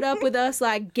you put up with us,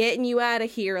 like, getting you out of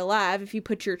here alive, if you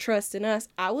put your trust in us,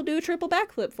 I will do a triple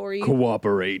backflip for you.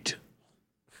 Cooperate.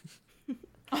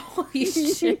 Holy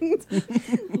shit.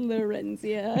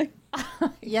 Lorenzia.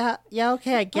 Yeah,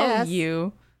 okay, I Oh, guess.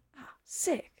 you.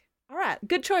 Sick. All right,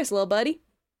 good choice, little buddy.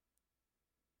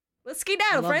 Let's I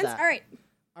skedaddle, love friends. that. All right.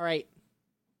 All right.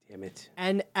 Damn it.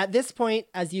 And at this point,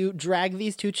 as you drag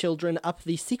these two children up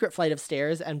the secret flight of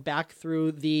stairs and back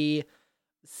through the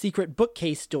secret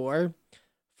bookcase door,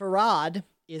 Farad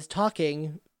is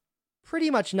talking pretty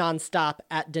much nonstop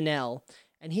at Danelle,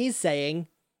 and he's saying,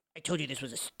 "I told you this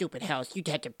was a stupid house. You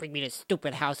had to bring me to this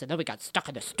stupid house, and then we got stuck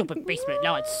in the stupid basement.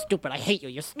 Now it's stupid. I hate you.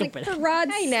 You're stupid."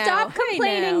 Farad, Hey now, stop hey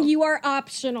complaining. now. You are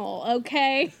optional,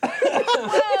 okay?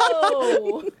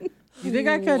 Whoa! You think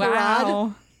I could?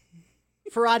 Wow.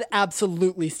 Farad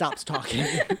absolutely stops talking.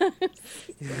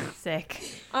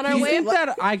 Sick. On Do our you way think up,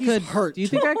 that I He's could? hurt. Do you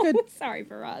think I could? Sorry,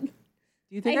 Farad. Do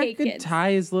you think I I hate could kids.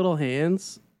 tie his little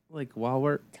hands like while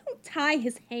we're? Don't tie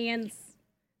his hands.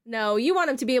 no, you want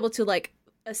him to be able to, like,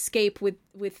 escape with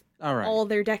All right. all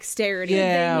their dexterity.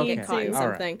 yeah. and Okay. get caught in All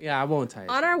right. something. Yeah, I won't tie. His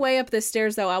On our way up the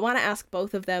stairs, though, I want to ask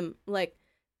both of them, like,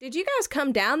 did you guys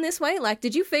come down this way? Like,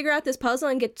 did you figure out this puzzle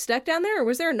and get stuck down there? Or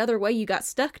was there another way you got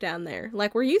stuck down there?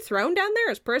 Like, were you thrown down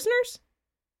there as prisoners?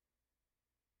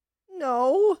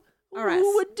 No. All right.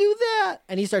 Who would do that?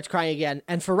 And he starts crying again.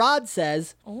 And Farad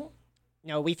says, Oh.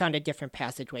 "No, we found a different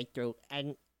passageway through,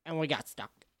 and we got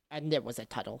stuck. And it was a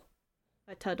tunnel."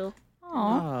 A tuddle.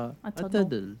 Aw. a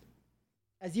tunnel.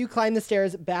 As you climb the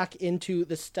stairs back into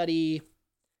the study,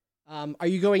 are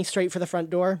you going straight for the front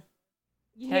door?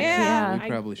 Heck yeah. we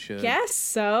probably should. Guess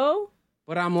so.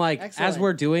 But I'm like, as Excellent.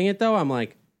 we're doing it though, I'm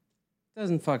like,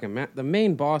 doesn't fucking matter. The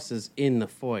main boss is in the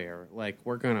foyer. Like,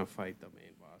 we're gonna fight the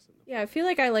main boss. Yeah, I feel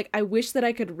like I wish that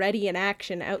I could ready an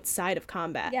action outside of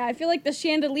combat. Yeah, I feel like the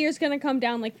chandelier's gonna come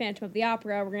down like Phantom of the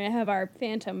Opera. We're gonna have our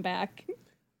Phantom back.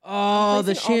 Oh,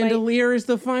 the placing all my- chandelier is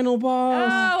the final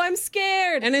boss. Oh, I'm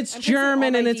scared. And it's I'm placing all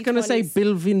German, my and it's gonna say D20s.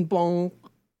 Bilvin Bon.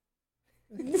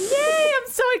 Yay, I'm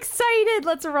so excited.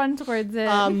 Let's run towards it.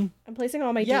 I'm placing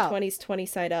all my Yeah. D20s 20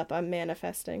 side up. I'm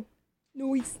manifesting.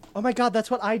 Noise. Oh my god,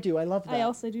 that's what I do. I love that. I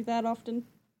also do that often.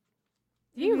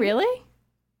 Do you really?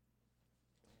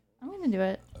 I'm gonna do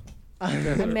it.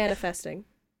 I'm manifesting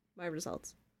my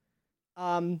results.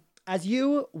 As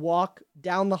you walk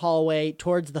down the hallway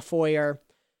towards the foyer,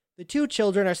 the two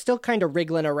children are still kind of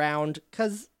wriggling around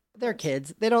because they're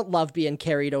kids. They don't love being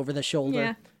carried over the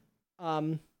shoulder. Yeah.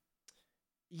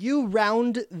 You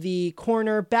round the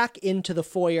corner back into the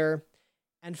foyer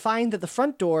and find that the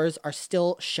front doors are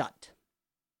still shut.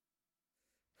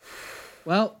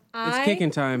 Well, it's I-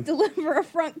 kicking time. Deliver a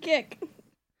front kick.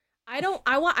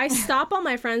 I stop all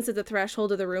my friends at the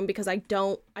threshold of the room because I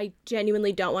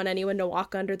genuinely don't want anyone to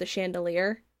walk under the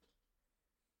chandelier.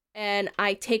 And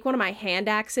I take one of my hand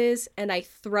axes and I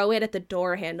throw it at the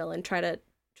door handle and try to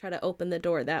try to open the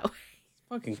door that way.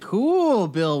 Fucking cool,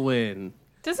 Bill Wynn.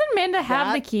 Doesn't Amanda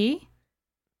have the That- key?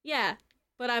 Yeah,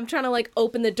 but I'm trying to like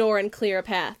open the door and clear a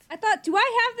path. I thought, do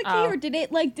I have the key Oh. or did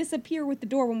it like disappear with the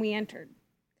door when we entered?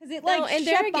 Because it like No, and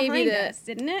shut Dara gave you behind the- us,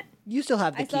 didn't it? You still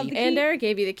have the I still have key. the And key? Dara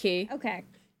gave you the key. Okay.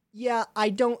 Yeah, I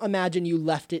don't imagine you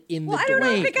left it in Well, the I door. don't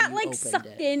know if Wait, it got when you like opened sucked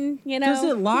it. in, you know? Does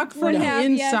it lock from What the have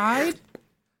ya? inside?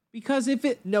 Because if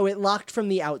it... No, it locked from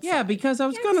the outside. Yeah, because I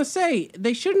was going to say,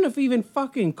 they shouldn't have even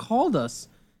fucking called us.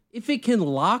 If it can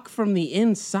lock from the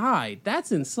inside,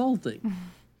 that's insulting.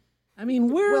 I mean,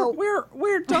 we're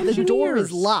dungeoneers. the door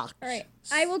is locked. All right.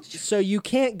 I will So you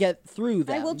can't get through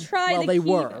them. I will try well, the they key,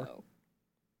 were. though.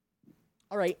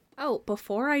 All right. Oh,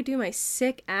 before I do my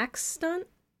sick axe stunt?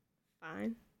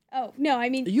 Fine. Oh, no, I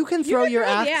mean... You can throw your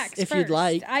try the axe if you'd first.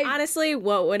 like. Honestly,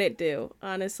 what would it do?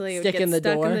 Honestly, it would Stick get in the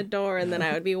stuck door? in the door and then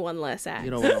I would be one less axe.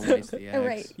 You don't want to waste the axe. All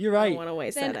right. You're I right. don't want to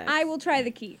waste Then that axe. I will try the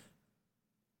key.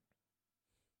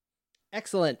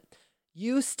 Excellent.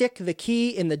 You stick the key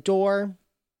in the door.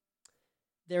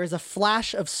 There is a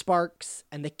flash of sparks,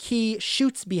 and the key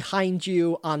shoots behind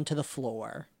you onto the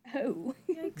floor. Oh.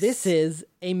 Yikes. This is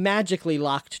a magically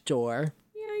locked door,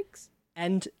 Yikes.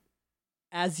 and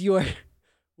as you're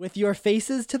with your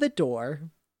faces to the door,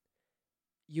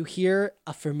 you hear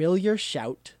a familiar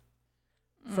shout.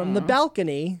 From the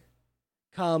balcony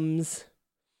comes,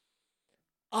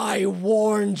 "I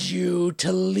warned you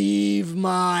to leave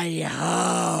my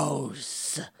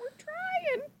house."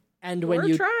 And when We're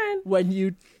you trying.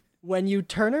 when you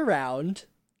turn around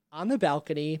on the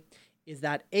balcony is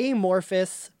that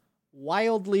amorphous,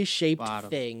 wildly shaped Bottom.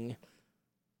 thing.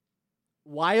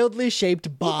 Wildly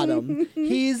shaped bottom.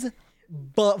 He's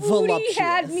voluptuous.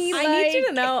 had me I need you to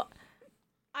like- know,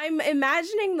 I'm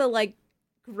imagining the like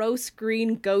gross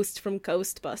green ghost from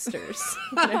Ghostbusters.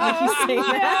 Whenever you say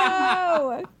that.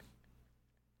 No!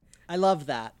 I love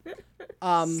that.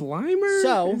 Slimer?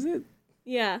 so- Is it?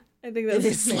 Yeah, I think It that's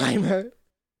is Slimer.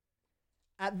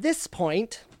 At this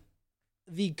point,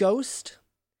 the ghost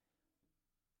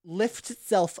lifts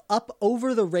itself up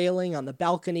over the railing on the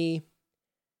balcony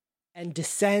and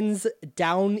descends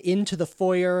down into the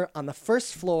foyer on the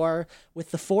first floor with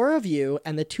the four of you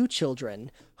and the two children,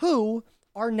 who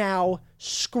are now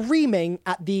screaming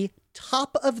at the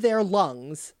top of their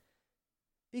lungs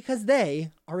because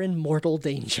they are in mortal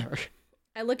danger.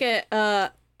 I look at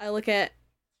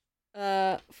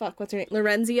fuck, what's her name?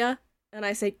 Lorenzia, and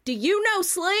I say, "Do you know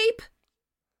sleep?"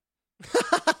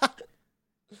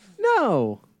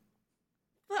 No.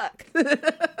 Fuck.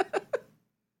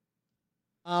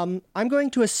 I'm going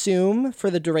to assume for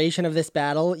the duration of this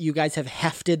battle, you guys have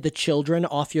hefted the children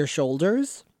off your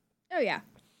shoulders. Oh, yeah.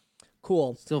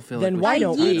 Cool. Still feel Then like why I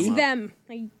don't yeet we- them.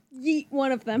 I yeet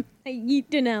one of them. I yeet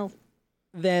Danelle.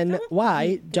 Then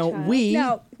why don't Child. we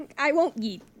No, I won't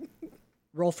yeet.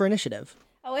 roll for initiative?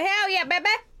 Oh hell yeah, baby!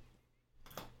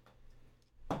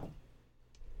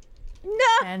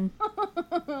 No! And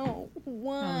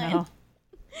One. no.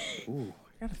 Ooh,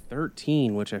 I got a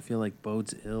 13, which I feel like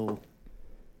bodes ill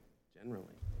generally.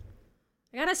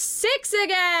 I got a 6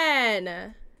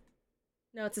 again.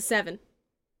 No, it's a 7.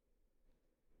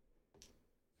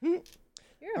 You're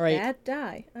a All right. bad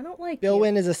die. I don't like Bill you.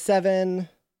 Wynn is a 7.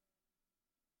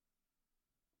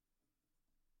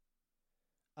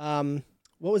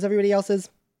 What was everybody else's?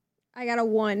 I got a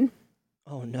 1.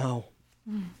 Oh no.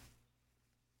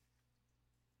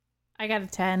 I got a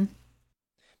 10.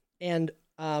 And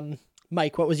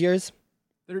Mike, what was yours?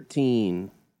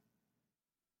 13.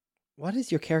 What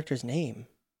is your character's name?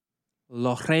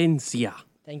 Lorenzia.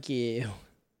 Thank you.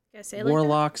 Gotta say it like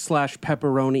Warlock /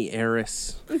 pepperoni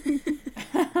heiress.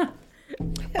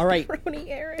 All right. that. Brony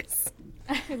Eris.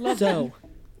 I love So,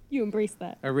 You embrace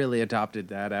that. I really adopted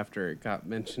that after it got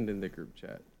mentioned in the group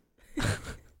chat.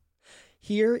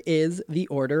 here is the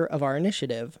order of our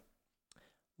initiative.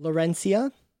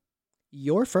 Laurencia,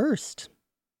 you're first.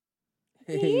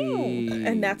 Hey.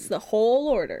 And that's the whole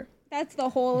order. That's the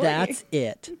whole. That's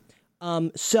it.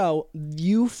 So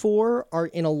you four are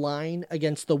in a line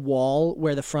against the wall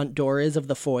where the front door is of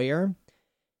the foyer.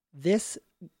 This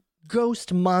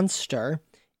ghost monster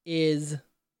is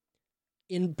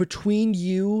in between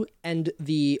you and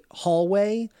the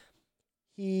hallway.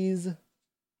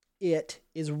 It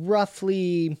is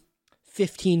roughly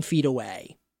 15 feet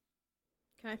away.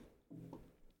 Okay.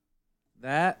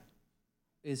 That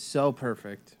is so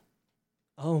perfect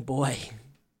Oh boy.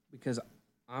 because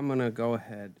I'm going to go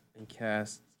ahead and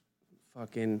cast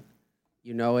fucking,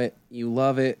 you know it, you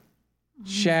love it,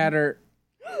 Shatter.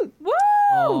 Woo!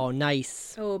 Oh,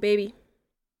 nice. Oh, baby.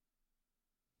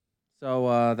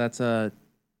 So that's a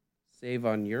save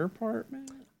on your part, man?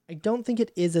 I don't think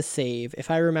it is a save.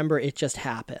 If I remember, it just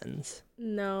happens.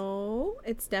 No,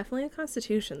 it's definitely a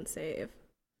Constitution save.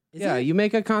 Is Yeah, it? you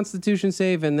make a Constitution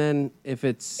save, and then if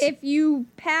you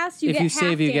pass, you if get you half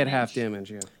save, you damage. get half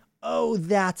damage. Yeah. Oh,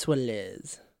 that's what it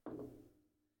is.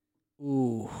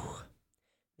 Ooh.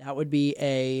 That would be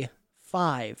a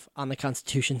 5 on the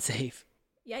Constitution save.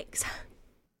 Yikes.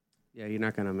 Yeah, you're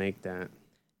not gonna make that.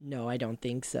 No, I don't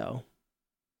think so.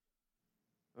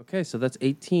 Okay, so that's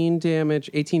 18 damage,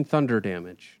 18 thunder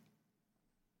damage.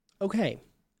 Okay,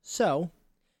 so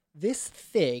this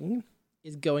thing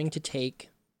is going to take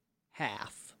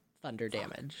half thunder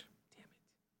damage.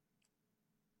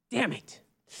 Damn it.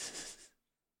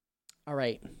 All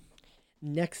right.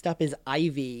 Next up is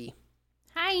Ivy.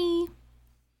 Hi.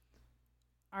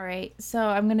 All right, so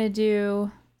I'm gonna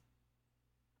do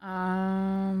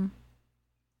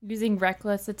using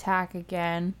reckless attack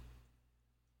again.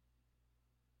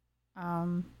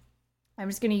 I'm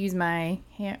just gonna use my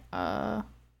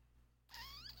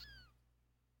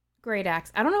great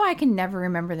axe. I don't know why I can never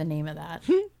remember the name of that.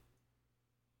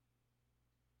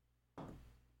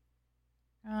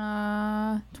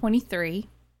 23.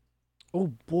 Oh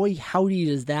boy, howdy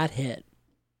does that hit.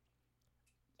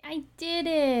 I did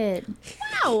it.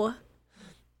 Wow.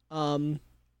 And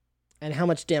how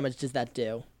much damage does that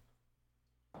do?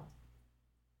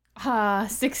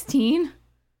 16.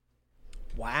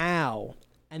 Wow.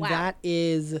 And Wow. that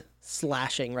is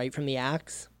slashing, right, from the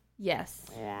axe? Yes.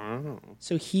 Wow.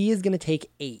 So he is going to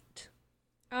take 8.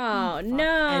 Oh,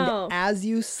 no. And as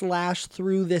you slash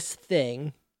through this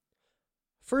thing,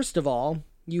 first of all,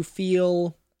 you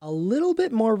feel a little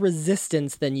bit more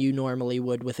resistance than you normally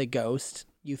would with a ghost.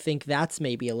 You think that's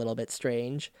maybe a little bit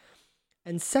strange.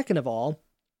 And second of all,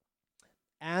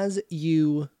 as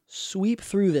you sweep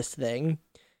through this thing,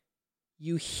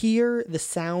 you hear the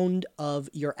sound of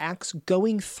your axe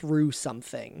going through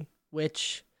something,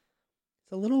 which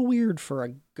is a little weird for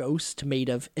a ghost made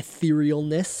of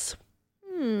etherealness.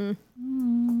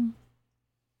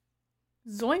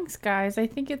 Zoinks, guys. I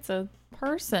think it's a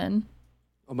person.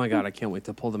 Oh my god, I can't wait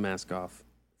to pull the mask off.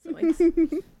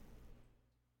 Zoinks.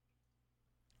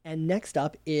 And next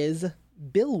up is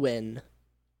Bilwin.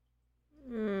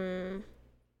 Wilvin.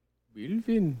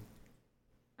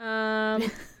 I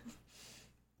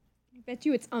bet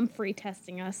you it's Humphrey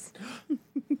testing us.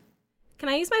 Can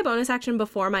I use my bonus action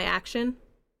before my action?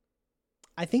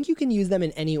 I think you can use them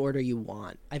in any order you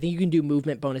want. I think you can do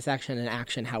movement, bonus action, and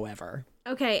action, however.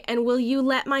 Okay, and will you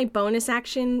let my bonus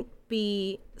action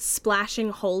be splashing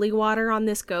holy water on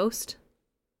this ghost?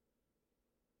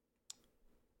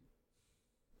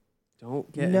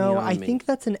 Don't get No, any on I me. think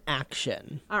that's an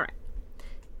action. All right.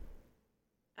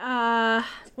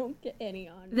 Don't get any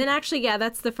on. Then actually, yeah,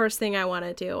 that's the first thing I want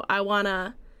to do. I want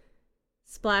to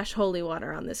splash holy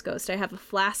water on this ghost. I have a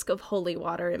flask of holy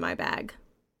water in my bag.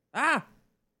 Ah!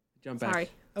 Jump back. Sorry.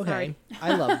 Okay, Sorry.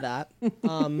 I love that.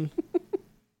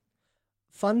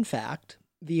 Fun fact,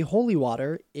 the holy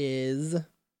water is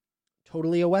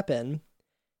totally a weapon.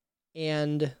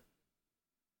 And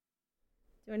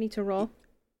Do I need to roll?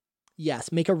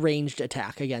 yes, make a ranged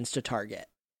attack against a target.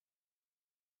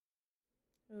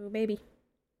 Oh, baby.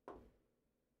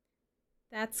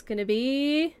 That's going to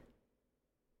be...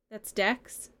 That's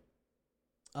Dex.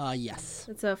 Yes.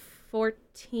 That's a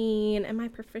 14. Am I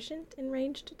proficient in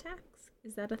ranged attacks?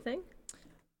 Is that a thing?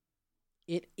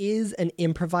 It is an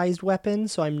improvised weapon,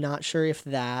 so I'm not sure if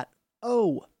that...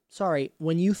 Oh, sorry.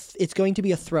 When you... It's going to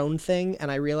be a thrown thing,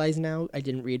 and I realize now I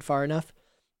didn't read far enough.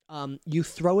 You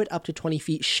throw it up to 20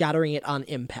 feet, shattering it on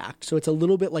impact. So it's a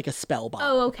little bit like a spell bomb.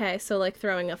 Oh, okay. So like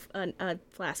throwing a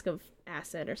flask of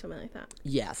acid or something like that.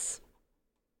 Yes.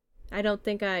 I don't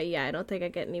think I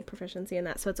get any proficiency in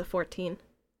that. So it's a 14.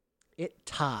 It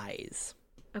ties.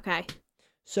 Okay.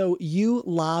 So you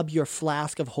lob your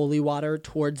flask of holy water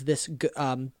towards this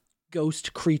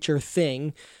ghost creature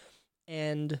thing,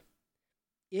 and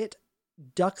it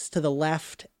ducks to the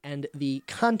left, and the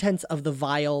contents of the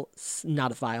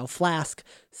flask,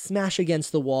 smash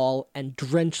against the wall and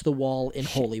drench the wall in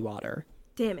holy water.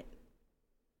 Damn it.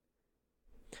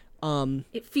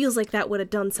 It feels like that would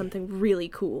have done something really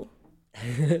cool.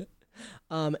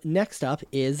 Next up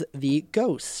is the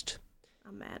ghost.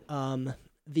 I'm mad.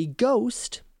 The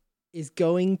ghost is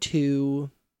going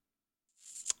to...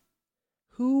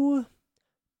 Who?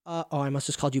 I must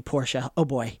have called you Portia. Oh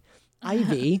boy.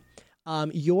 Ivy,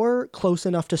 you're close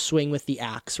enough to swing with the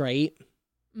axe, right?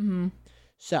 Mm-hmm.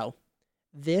 So,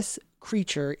 this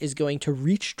creature is going to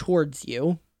reach towards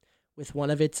you with one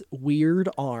of its weird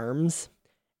arms,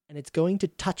 and it's going to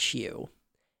touch you.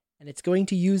 And it's going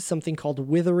to use something called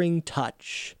Withering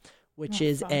Touch, which Oh,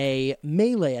 is fuck. a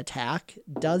melee attack,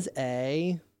 does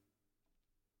a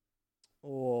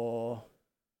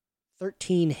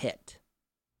 13 hit.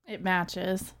 It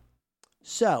matches.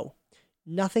 So,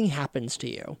 nothing happens to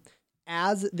you.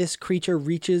 As this creature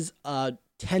reaches a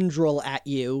tendril at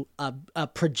you, a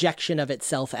projection of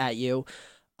itself at you,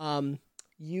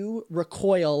 you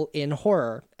recoil in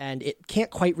horror, and it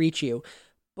can't quite reach you,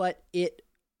 but it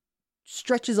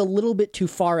stretches a little bit too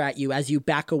far at you as you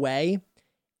back away.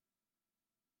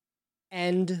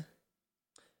 And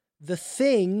the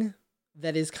thing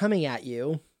that is coming at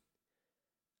you,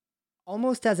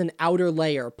 almost as an outer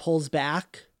layer, pulls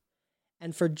back.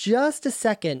 And for just a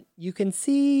second, you can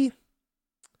see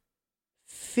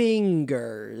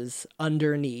fingers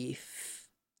underneath.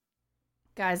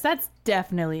 Guys, that's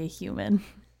definitely a human.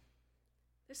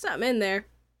 There's something in there.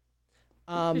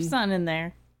 There's something in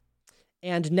there.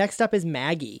 And next up is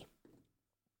Maggie.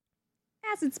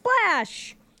 Acid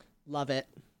splash. Love it.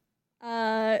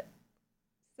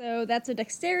 So that's a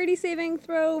dexterity saving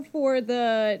throw for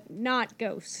the not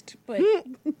ghost, but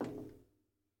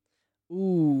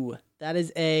Ooh, that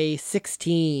is a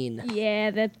 16.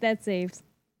 yeah, that saves. Does it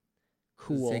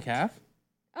Cool. take half?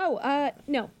 Oh,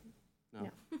 no.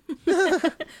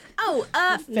 Oh,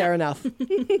 Fair enough. I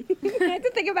had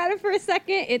to think about it for a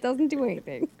second. It doesn't do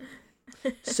anything.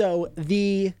 So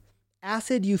the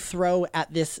acid you throw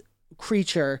at this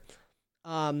creature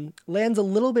lands a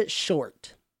little bit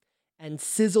short and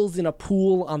sizzles in a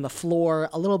pool on the floor.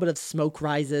 A little bit of smoke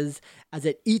rises as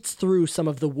it eats through some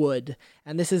of the wood.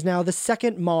 And this is now the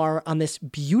second Mar on this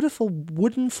beautiful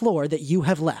wooden floor that you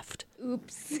have left.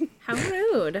 Oops. how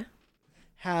rude.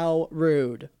 How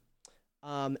rude.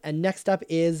 And next up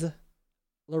is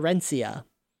Laurencia.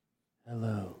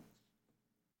 Hello.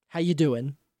 How you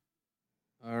doing?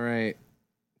 All right.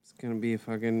 It's gonna be a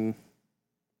fucking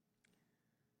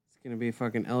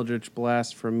Eldritch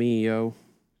Blast from me, yo.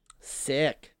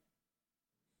 Sick.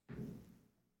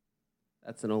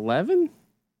 That's an 11?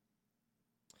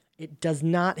 It does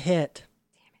not hit.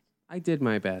 I did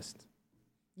my best.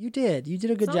 You did. You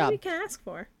did a good That's all job. we can ask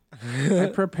for. I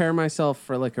prepare myself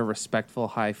for like a respectful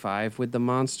high five with the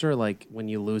monster, like when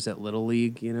you lose at Little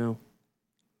League, you know?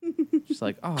 Just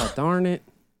like, oh, darn it.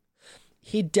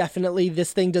 He definitely,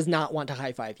 this thing does not want to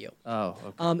high five you. Oh,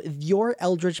 okay. Your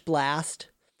Eldritch Blast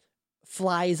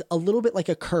flies a little bit like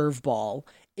a curveball,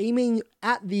 aiming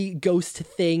at the ghost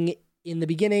thing in the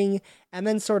beginning and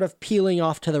then sort of peeling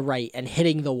off to the right and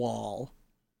hitting the wall.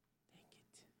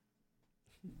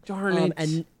 Darn it.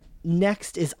 And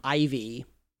next is Ivy.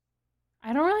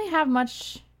 I don't really have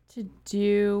much to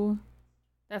do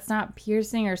that's not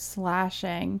piercing or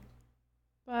slashing.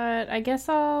 But I guess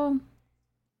I'll...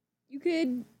 You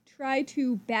could try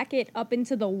to back it up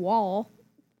into the wall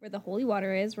where the holy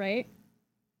water is, right?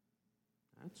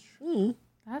 That's true. Hmm.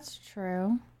 That's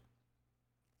true.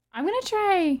 I'm gonna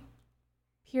try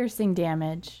piercing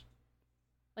damage.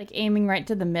 Like aiming right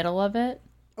to the middle of it.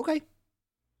 Okay.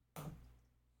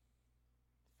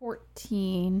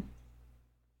 14.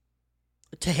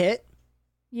 To hit,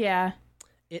 Yeah.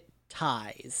 it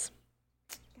ties.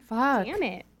 Fuck. Damn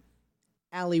it.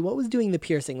 Allie, what was doing the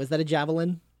piercing? Was that a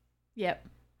javelin? Yep.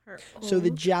 Her So the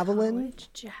old javelin- college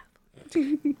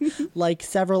javelin. Like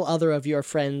several other of your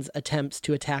friends' attempts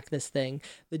to attack this thing,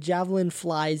 the javelin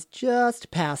flies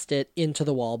just past it into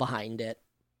the wall behind it.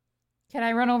 Can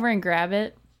I run over and grab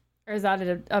it? Or is that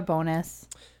a bonus?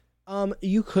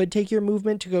 You could take your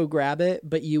movement to go grab it,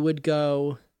 but you would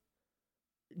go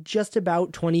just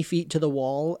about 20 feet to the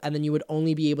wall, and then you would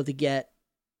only be able to get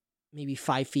maybe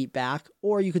 5 feet back,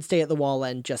 or you could stay at the wall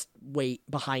and just wait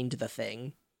behind the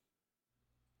thing.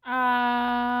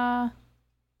 Yeah,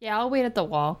 I'll wait at the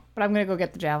wall, but I'm gonna go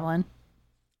get the javelin.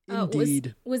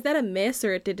 Indeed. Was that a miss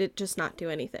or did it just not do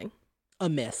anything? A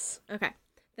miss. Okay.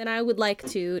 Then I would like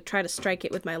to try to strike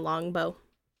it with my longbow.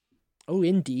 Oh,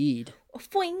 indeed.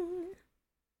 Foing!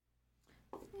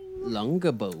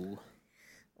 Longbow.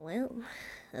 Well,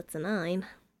 that's a 9.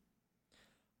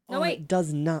 No, Oh, wait. it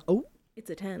does not. Oh, It's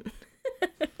a 10.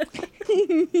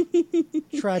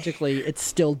 tragically, it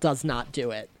still does not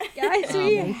do it. Guys,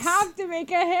 we have to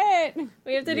make a hit.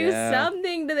 We have to do Yeah.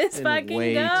 something to this Been fucking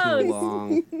way ghost.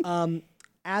 too long.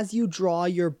 As you draw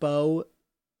your bow,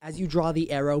 as you draw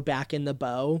the arrow back in the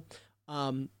bow,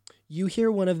 you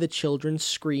hear one of the children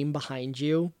scream behind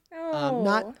you.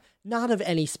 Oh. Not of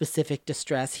any specific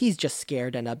distress. He's just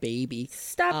scared and a baby.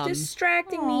 Stop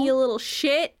distracting me, you little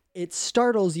shit. It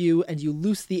startles you, and you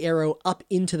loose the arrow up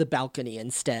into the balcony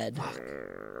instead.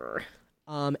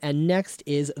 And next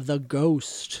is the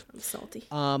ghost. I'm salty.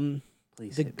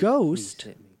 Please The hit me. ghost- Please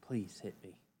hit me. Please hit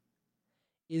me.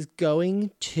 Is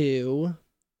going to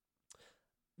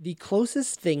The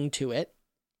closest thing to it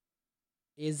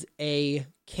is a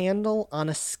candle on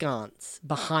a sconce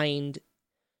behind,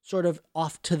 sort of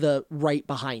off to the right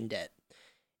behind it.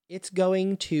 It's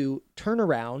going to turn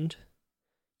around,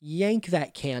 yank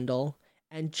that candle,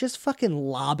 and just fucking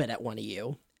lob it at one of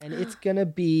you. And it's gonna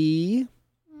be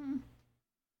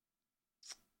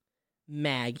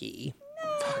Maggie.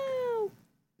 No.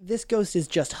 This ghost is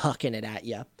just hucking it at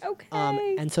you. Okay.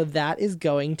 And so that is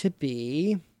going to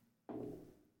be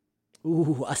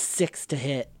a 6 to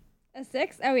hit. A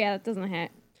 6? Oh yeah, that doesn't hit.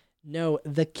 No,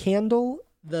 the candle,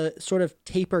 the sort of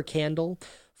taper candle,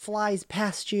 flies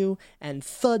past you and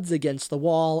thuds against the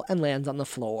wall and lands on the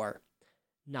floor.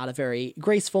 Not a very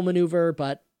graceful maneuver,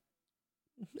 but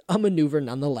a maneuver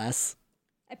nonetheless.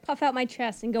 I puff out my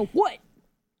chest and go, what?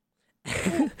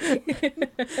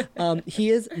 He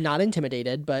is not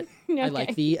intimidated, but I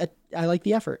like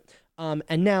the effort.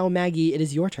 And now, Maggie, it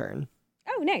is your turn.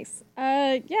 Oh, nice.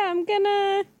 Yeah, I'm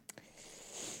gonna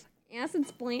acid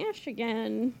splash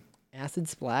again. Acid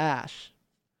splash.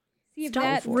 See if Stop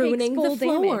that ruining takes full the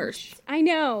damage. floors. I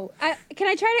know. Can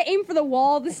I try to aim for the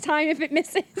wall this time if it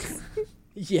misses?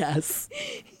 Yes.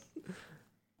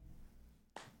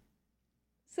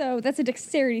 So that's a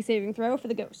dexterity saving throw for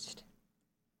the ghost.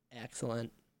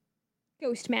 Excellent.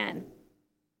 Ghost man.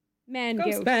 Man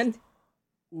Ghost ghost. man.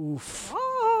 Oof.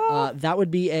 Ah. That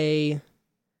would be a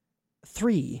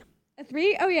 3. A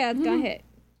 3? Oh yeah, it's gonna hit.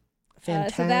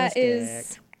 Fantastic. So that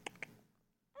is.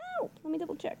 Oh, let me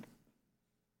double check.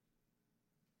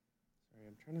 Sorry,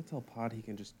 I'm trying to tell Pod he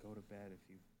can just go to bed if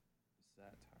he's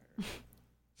that tired.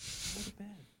 Go to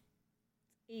bed.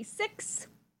 A 6.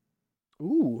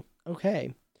 Ooh,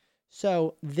 okay.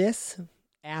 So this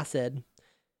acid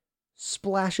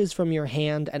splashes from your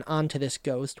hand and onto this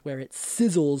ghost where it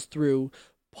sizzles through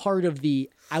part of the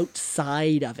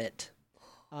outside of it.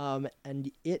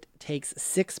 And it takes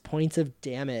 6 points of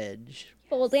damage.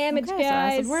 Full damage, Okay, so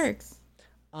guys. acid works.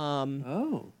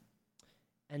 Oh.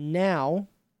 And now,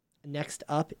 next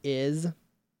up is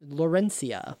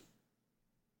Laurencia.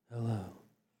 Hello.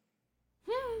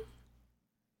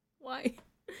 Why?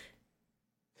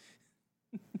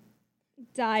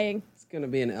 Dying. It's gonna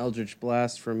be an Eldritch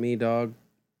Blast from me, dog.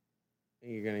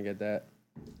 You're gonna get that.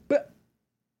 But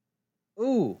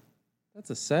ooh, that's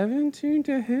a 17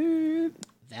 to hit.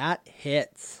 That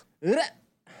hits.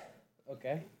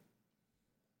 Okay.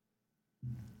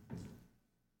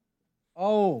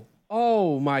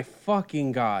 Oh my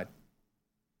fucking god.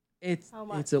 It's How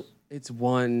much? it's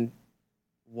one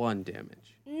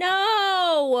damage.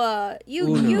 No! You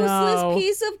Ooh, no. useless No.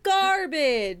 piece of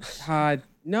garbage. God,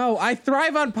 no, I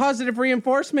thrive on positive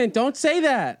reinforcement. Don't say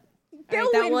that. Alright,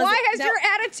 Billwin, that wasn't- why has that- your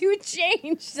attitude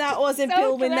changed? That wasn't So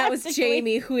Billwin, that was drastically.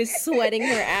 Jamie, who is sweating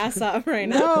her ass off right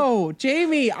now. No,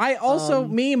 Jamie, I also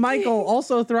Michael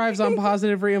also thrives on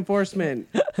positive reinforcement.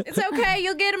 It's okay,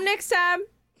 you'll get him next time.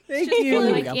 Thank Just you. There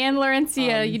we Like go. Anne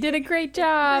Laurencia, you did a great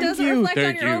job. It doesn't you, reflect on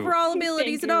thank your you. overall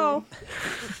abilities Thank at all.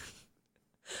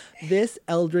 This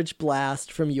Eldritch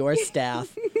Blast from your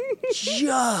staff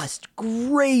just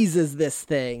grazes this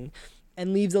thing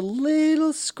and leaves a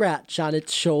little scratch on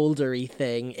its shouldery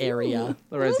thing area.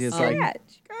 Lorencia's like,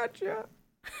 Gotcha.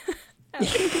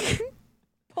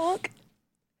 Punk.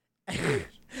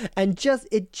 And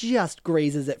it just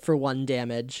grazes it for 1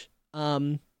 damage.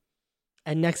 And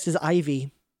next is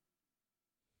Ivy.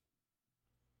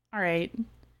 All right.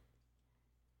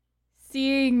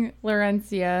 Seeing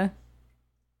Laurencia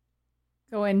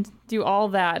go and do all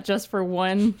that just for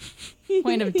 1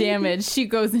 point of damage, she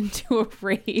goes into a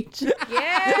rage.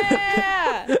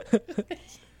 Yeah!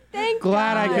 Thank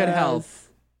glad I could help. Yes,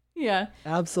 Yeah.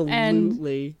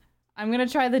 absolutely. I'm going to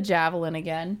try the javelin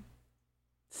again.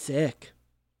 Sick.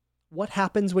 What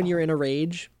happens when you're in a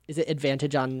rage? Is it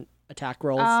advantage on attack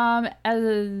rolls?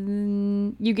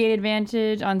 You gain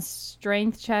advantage on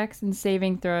strength checks and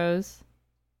saving throws.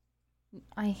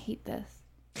 I hate this.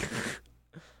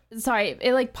 Sorry,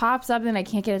 it like pops up and I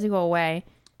can't get it to go away.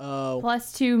 Oh.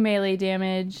 +2 melee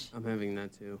damage. I'm having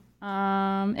that too.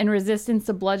 And resistance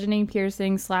to bludgeoning,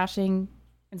 piercing, slashing,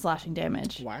 and slashing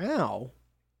damage. Wow.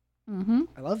 Mm-hmm.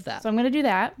 I love that. So I'm gonna do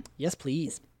that. Yes,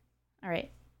 please. All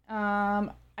right.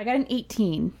 I got an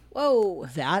 18. Whoa.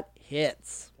 That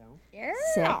hits.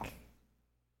 Sick.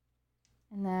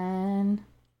 And then,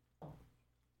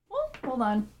 oh, hold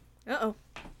on. Uh-oh.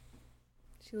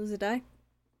 She lose a die?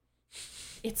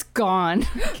 It's gone.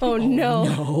 Oh, no.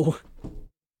 No.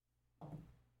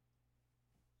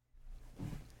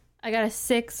 I got a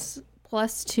 6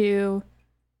 +2,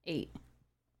 8.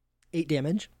 8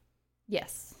 damage.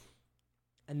 Yes.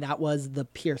 And that was the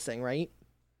piercing, right?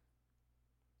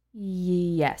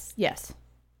 Yes.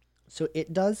 So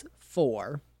it does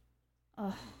 4.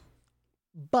 Ugh.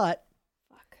 But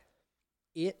Fuck.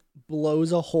 it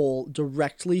blows a hole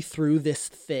directly through this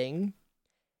thing.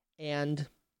 And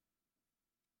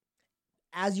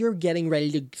as you're getting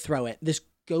ready to throw it, this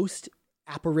ghost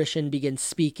apparition begins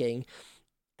speaking.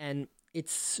 And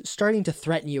it's starting to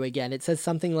threaten you again. It says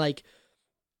something like,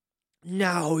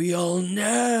 "Now you'll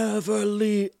never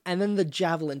leave." And then the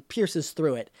javelin pierces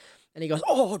through it. And he goes,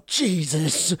 "Oh,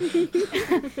 Jesus."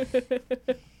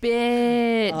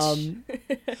 Bitch.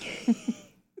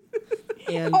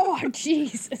 And Oh,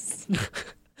 Jesus.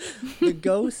 the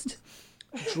ghost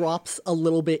drops a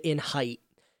little bit in height,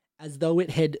 as though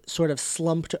it had sort of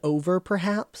slumped over,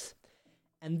 perhaps.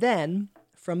 And then,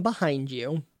 from behind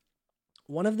you,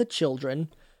 one of the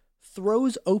children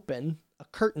throws open a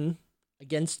curtain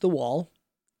against the wall,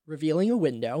 revealing a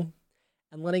window,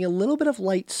 and letting a little bit of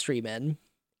light stream in.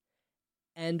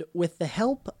 And with the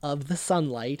help of the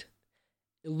sunlight,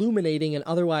 illuminating an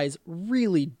otherwise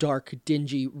really dark,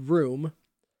 dingy room,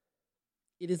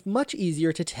 it is much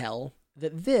easier to tell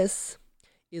that this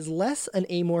is less an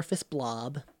amorphous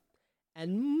blob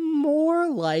and more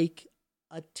like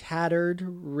a tattered,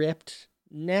 ripped,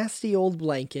 nasty old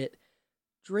blanket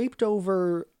draped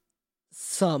over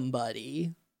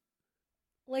somebody.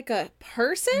 Like a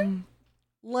person?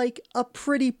 Like a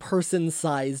pretty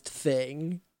person-sized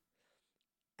thing.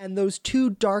 And those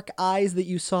 2 dark eyes that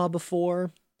you saw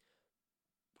before,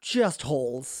 just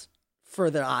holes for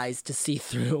their eyes to see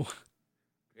through.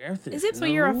 Is it So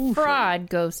you're a fraud,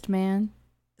 ghost man.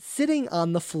 Sitting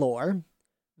on the floor,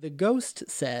 the ghost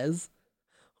says,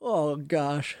 "Oh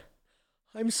gosh,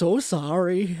 I'm so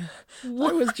sorry. I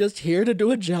was just here to do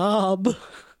a job.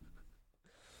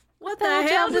 What the the hell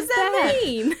hell job does is that that?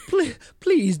 mean?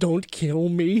 Please don't kill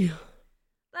me.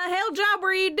 The hell job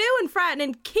were you doing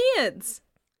frightening kids?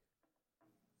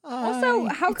 Also,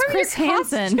 how It's come Chris your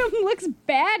Hansen. costume looks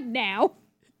bad now?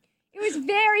 It was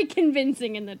very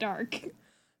convincing in the dark.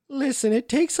 Listen, it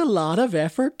takes a lot of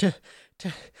effort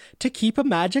to keep a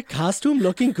magic costume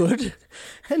looking good.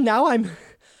 And now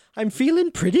I'm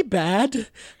feeling pretty bad,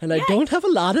 and I don't have a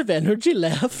lot of energy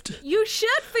left. You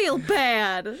should feel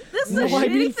bad. This is No, a I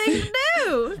shitty mean thing to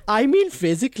do. I mean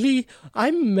physically,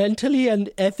 I'm mentally and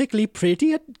ethically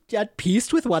pretty at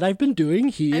peace with what I've been doing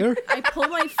here. I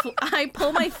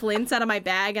pull my flints out of my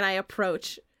bag and I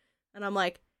approach, and I'm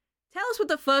like, "Tell us what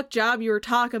the fuck job you were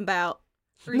talking about."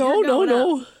 or No. you're going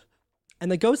up."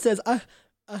 And the ghost says,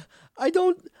 I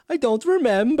don't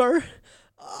remember.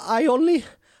 I only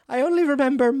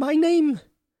remember my name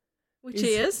Which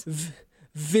is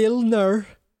Vilner,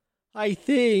 I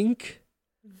think.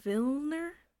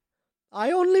 Vilner.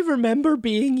 I only remember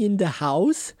being in the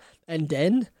house, and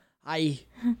then I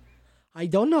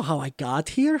don't know how I got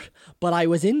here, but I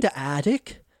was in the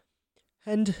attic,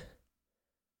 and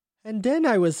then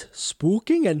I was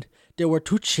spooking, and there were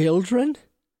 2 children,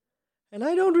 and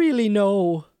I don't really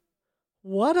know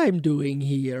what I'm doing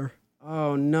here.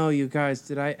 Oh no, you guys,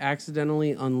 did I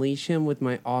accidentally unleash him with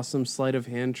my awesome sleight of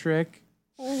hand trick?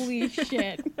 Holy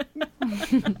shit.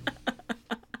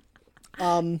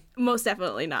 Most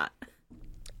definitely not.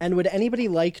 And would anybody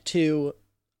like to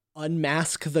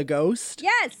unmask the ghost?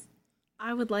 Yes!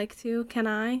 I would like to. Can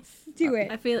I? Do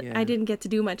it. I feel Yeah. I didn't get to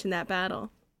do much in that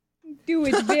battle. Do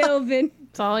it, Vilvin.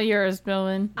 It's all yours,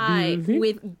 Billin. I, Mhm.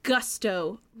 with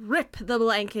gusto, rip the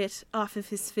blanket off of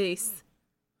his face.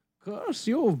 Curse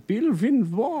you, Bilvin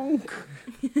Vonk.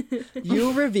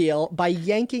 You reveal, by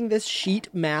yanking this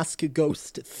sheet mask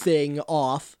ghost thing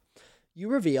off, you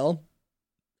reveal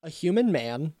a human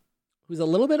man who's a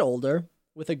little bit older,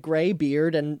 with a gray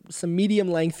beard and some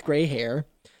medium-length gray hair.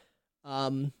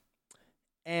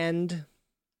 And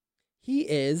he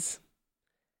is,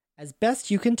 as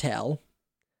best you can tell,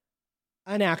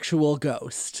 an actual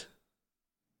ghost.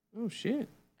 Oh shit.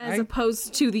 As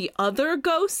opposed to the other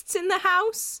ghosts in the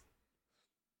house?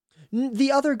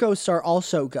 The other ghosts are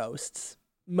also ghosts.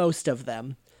 Most of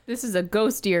them. This is a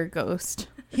ghostier ghost.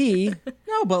 He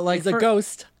No, but like is a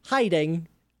ghost hiding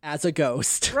as a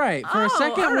ghost. Right. For a Oh,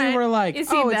 second all right. we were like, Is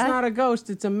he oh, it's that- not a ghost,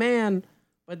 it's a man.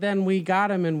 But then we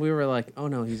got him and we were like, oh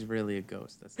no, he's really a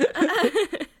ghost.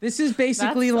 This is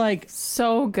basically That's like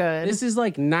So good. this is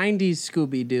like 90s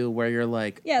Scooby-Doo where you're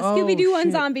like, Yeah, oh, Scooby-Doo on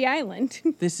shit, Zombie Island.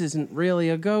 this isn't really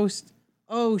a ghost.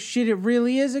 Oh shit, it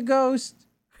really is a ghost.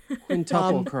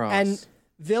 Quintuple cross. And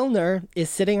Vilner is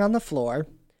sitting on the floor,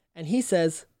 and he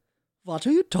says, "What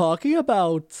are you talking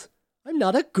about? I'm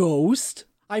not a ghost.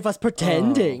 I was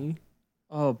pretending."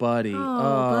 oh buddy. Oh,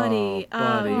 buddy.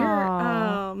 buddy.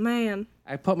 Oh, man.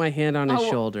 I put my hand on his Oh.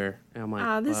 shoulder and I'm like,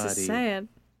 Oh, this buddy. is sad.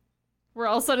 We're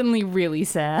all suddenly really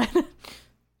sad.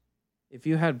 If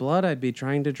you had blood, I'd be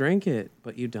trying to drink it,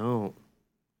 but you don't.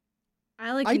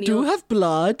 I do have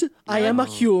blood. I am a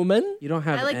No. human. You don't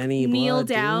have I any kneel blood,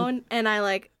 dude. down and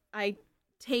I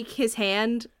take his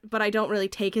hand, but I don't really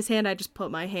take his hand. I just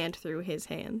put my hand through his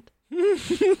hand.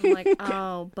 I'm like,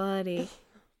 oh, buddy.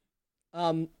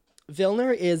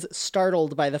 Vilner is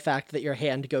startled by the fact that your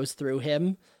hand goes through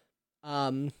him.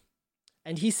 And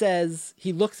he says,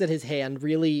 he looks at his hand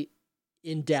really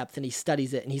in depth and he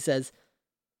studies it and he says,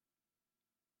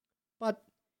 but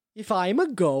if I'm a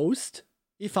ghost,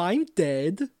 if I'm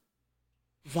dead,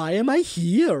 why am I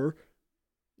here?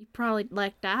 You probably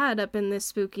died up in this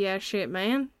spooky ass shit,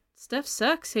 man. Stuff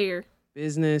sucks here.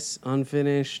 Business,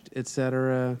 unfinished,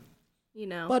 etc. You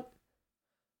know. But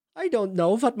I don't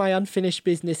know what my unfinished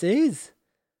business is.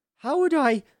 How would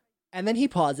I... And then he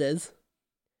pauses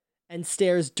and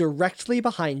stares directly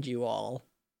behind you all.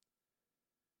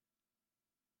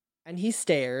 And he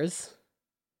stares,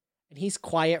 and he's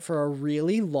quiet for a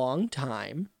really long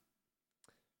time.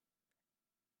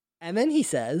 And then he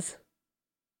says,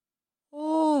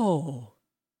 oh,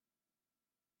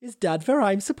 is that where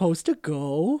I'm supposed to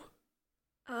go?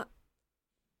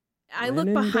 I look When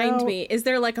in behind doubt. me. Is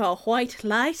there a white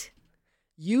light?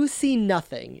 You see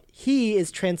nothing. He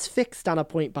is transfixed on a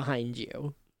point behind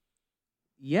you.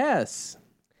 Yes.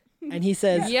 And he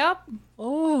says, Yep.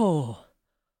 oh,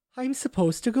 I'm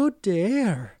supposed to go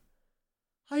there.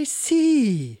 I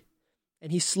see.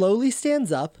 And he slowly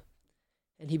stands up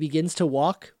and he begins to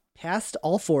walk past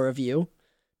all four of you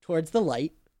towards the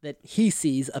light that he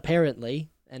sees apparently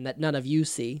and that none of you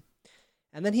see.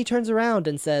 And then he turns around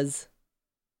and says,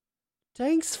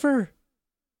 thanks for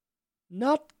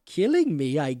not killing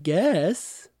me, I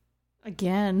guess.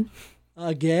 Again.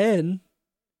 Again.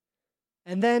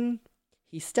 And then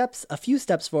he steps a few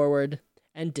steps forward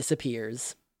and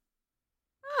disappears.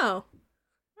 Oh.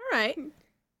 All right.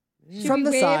 Should From we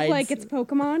the wave sides. like it's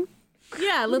Pokemon?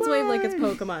 Yeah, let's wave like it's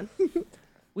Pokemon.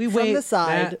 We From wait. the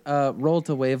side- Matt, roll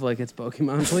to wave like it's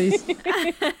Pokemon, please.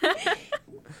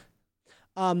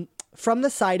 From the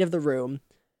side of the room,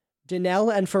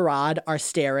 Danelle and Farad are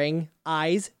staring,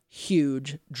 eyes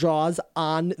huge, jaws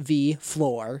on the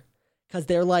floor, because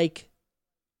they're like,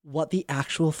 what the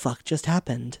actual fuck just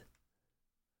happened?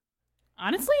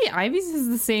 Honestly, Ivy's is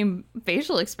the same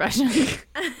facial expression.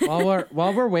 while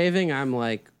we're waving, I'm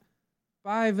like,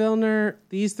 bye, Vilner.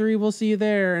 These three will see you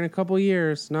there in a couple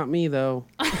years. Not me, though.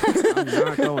 I'm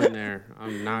not going there.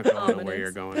 I'm not going to where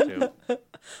you're going to.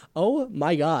 Oh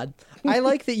my god. I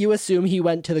like that you assume he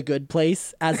went to the good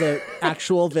place as an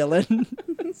actual villain.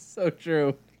 So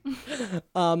true.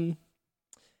 And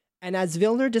as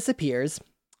Vilner disappears,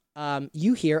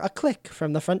 you hear a click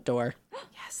from the front door.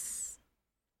 Yes.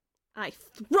 I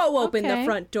throw open the Okay.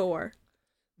 front door.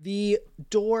 The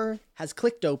door has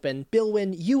clicked open.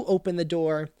 Bilwyn, you open the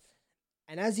door.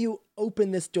 And as you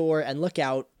open this door and look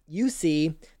out, you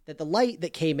see that the light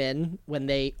that came in when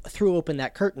they threw open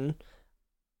that curtain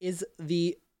is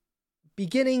the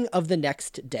beginning of the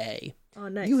next day. Oh,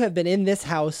 nice. You have been in this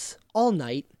house all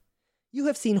night. You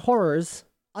have seen horrors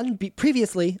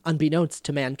previously unbeknownst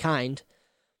to mankind.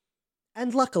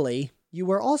 And luckily, you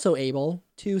were also able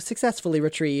to successfully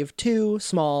retrieve two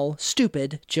small,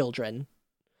 stupid children.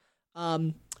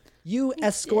 You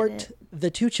escort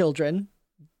the two children,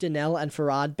 Danelle and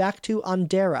Farad, back to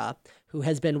Andera, who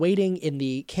has been waiting in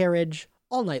the carriage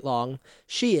all night long.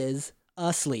 She is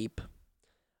asleep.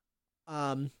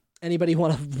 Anybody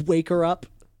want to wake her up?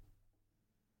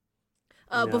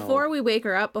 No. Before we wake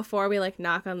her up, before we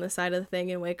knock on the side of the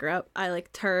thing and wake her up, I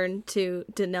turn to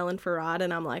Danelle and Farad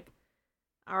and I'm like,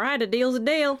 all right, a deal's a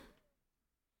deal.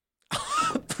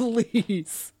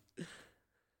 Please.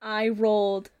 I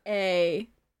rolled a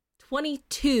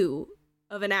 22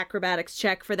 of an acrobatics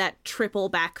check for that triple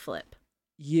backflip.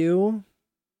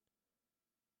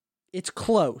 It's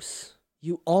close.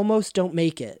 You almost don't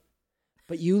make it,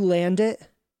 but you land it.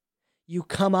 You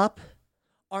come up,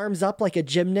 arms up like a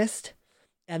gymnast,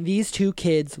 and these two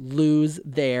kids lose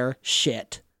their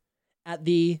shit at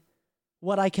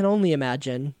what I can only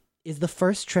imagine is the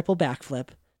first triple backflip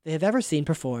they have ever seen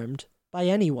performed by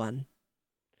anyone.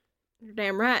 You're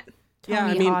damn right. Tony Yeah,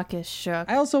 I mean, Hawk is shook.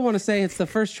 I also want to say it's the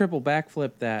first triple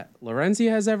backflip that Lorenzia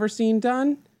has ever seen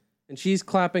done. And she's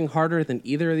clapping harder than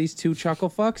either of these two chuckle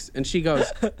fucks. And she goes,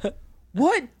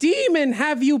 what demon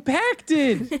have you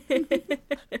pacted?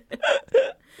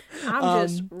 I'm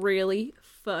just really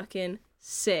fucking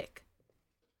sick.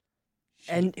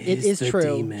 And it is the true.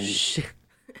 demon.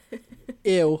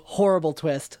 Ew, horrible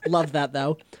twist. Love that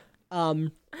though.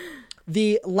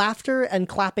 The laughter and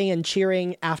clapping and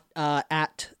cheering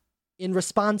in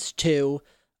response to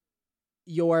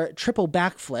your triple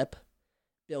backflip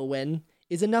Bilwin,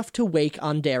 is enough to wake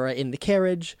Andera in the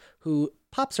carriage, who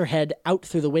pops her head out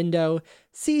through the window,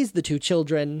 sees the two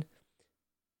children,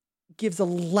 gives a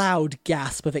loud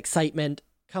gasp of excitement,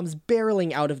 comes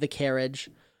barreling out of the carriage,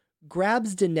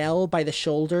 grabs Danelle by the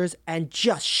shoulders, and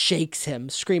just shakes him,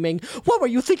 screaming, "What were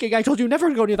you thinking? I told you never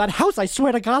to go near that house. I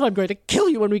swear to God, I'm going to kill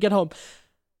you when we get home."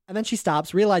 And then she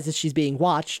stops, realizes she's being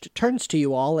watched, turns to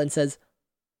you all, and says,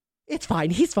 "It's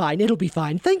fine. He's fine. It'll be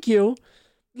fine. Thank you.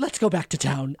 Let's go back to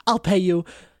town. I'll pay you.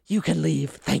 You can leave.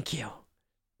 Thank you."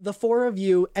 The four of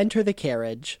you enter the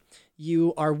carriage.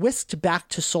 You are whisked back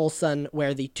to Solsun,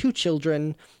 where the two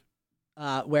children,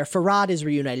 where Farad is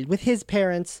reunited with his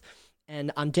parents,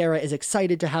 and Andera is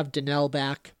excited to have Danelle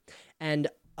back. And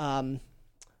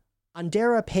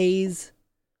Andera pays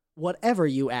whatever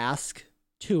you ask,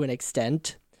 to an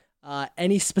extent.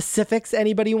 Any specifics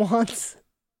anybody wants?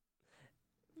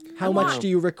 How much do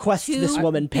you request this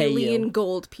woman pay you? 2 billion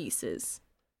gold pieces.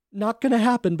 Not gonna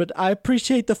happen, but I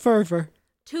appreciate the fervor.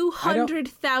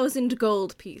 200,000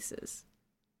 gold pieces.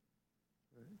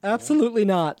 Absolutely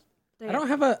not. I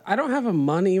don't have a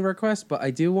money request, but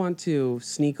I do want to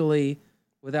sneakily,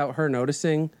 without her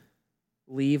noticing,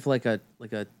 leave like a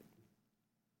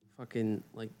fucking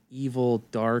like evil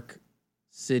dark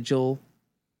sigil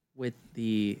with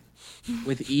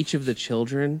each of the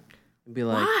children and be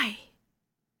like, why?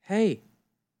 "Hey,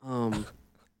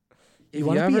 You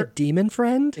want to be a demon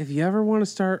friend? if you ever want to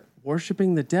start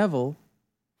worshiping the devil,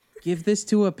 give this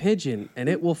to a pigeon and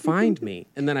it will find me."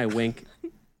 And then I wink.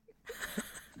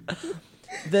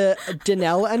 The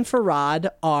Danelle and Farad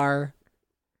are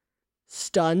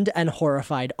stunned and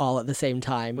horrified all at the same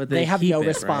time. But they they have keep no it,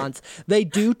 response. They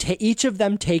do. Each of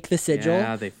them take the sigil.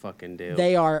 Yeah, they fucking do.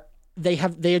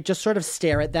 They just sort of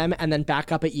stare at them and then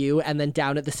back up at you and then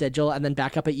down at the sigil and then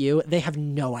back up at you. They have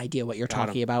no idea what you're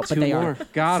talking about, but Two they more. are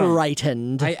Got 'em.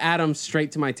 frightened. I add them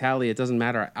straight to my tally. It doesn't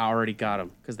matter. I already got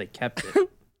them because they kept it.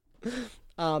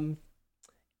 And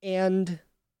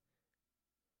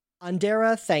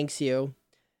Andera thanks you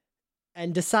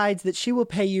and decides that she will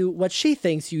pay you what she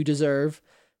thinks you deserve,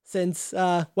 since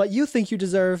what you think you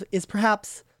deserve is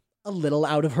perhaps a little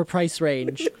out of her price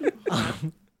range.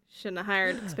 Shouldn't have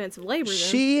hired expensive labor then.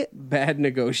 She Bad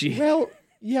negotiation. Well,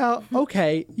 yeah,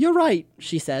 okay. You're right,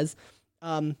 she says.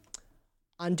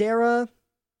 Andera,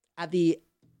 at the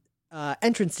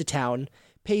entrance to town,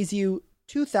 pays you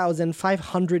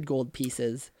 2,500 gold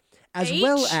pieces, as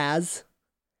well as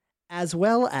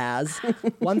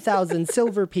 1,000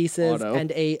 silver pieces Auto.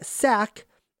 and a sack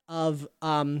of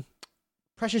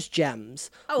precious gems.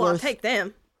 Oh, I'll take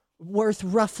them. Worth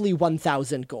roughly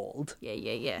 1,000 gold.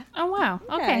 Yeah. Oh, wow.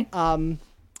 Okay.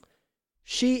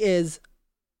 She is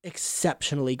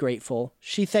exceptionally grateful.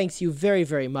 She thanks you very,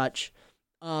 very much.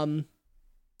 And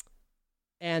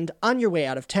on your way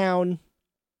out of town,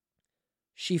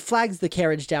 she flags the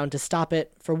carriage down to stop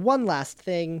it for one last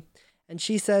thing, and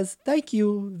she says, "Thank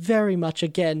you very much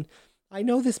again. I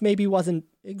know this maybe wasn't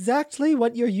exactly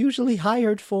what you're usually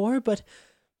hired for, but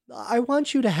I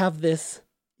want you to have this.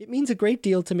 It means a great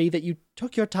deal to me that you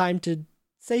took your time to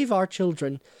save our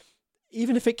children,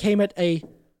 even if it came at a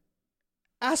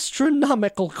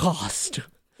astronomical cost.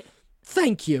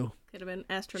 Thank you." Could have been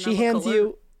astronomical. She hands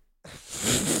you...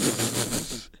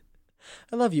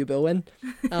 I love you, Bilwin.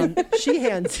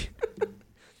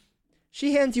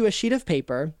 She hands you a sheet of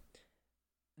paper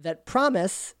that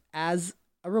promise, as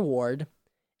a reward,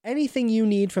 anything you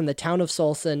need from the town of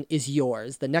Solsun is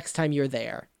yours the next time you're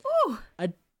there. Ooh.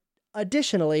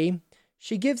 Additionally,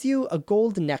 she gives you a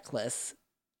gold necklace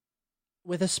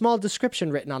with a small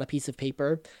description written on a piece of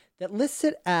paper that lists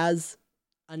it as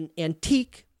an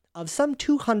antique of some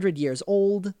 200 years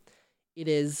old. It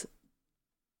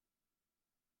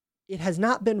has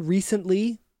not been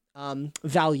recently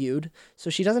valued, so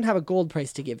she doesn't have a gold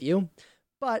price to give you,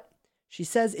 but she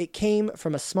says it came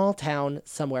from a small town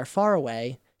somewhere far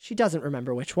away. She doesn't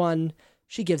remember which one.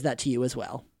 She gives that to you as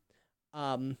well.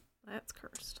 That's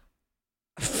cursed.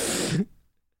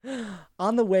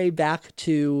 On the way back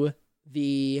to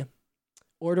the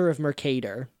Order of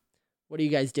Mercator, what are you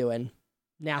guys doing?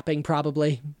 Napping,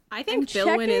 probably? I think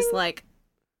Bilwin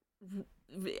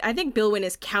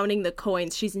is counting the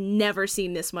coins. She's never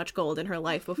seen this much gold in her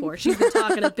life before. She's been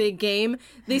talking a big game.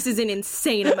 This is an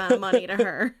insane amount of money to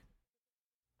her.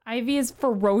 Ivy is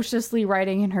ferociously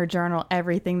writing in her journal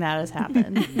everything that has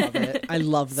happened. Love it. I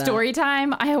love that. Story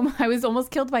time. I was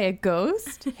almost killed by a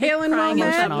ghost. Hail and Crying in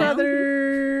Nomad front of them.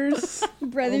 Brothers.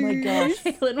 Brother.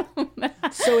 Oh my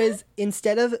gosh. So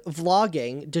instead of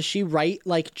vlogging, does she write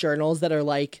like journals that are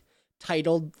like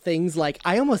titled things like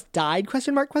 "I almost died?" ? Yeah,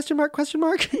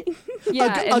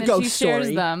 a and then ghost she shares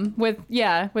story. them with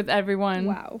everyone.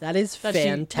 Wow. That is That will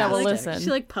fantastic. listen. She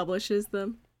like publishes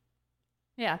them.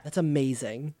 Yeah. That's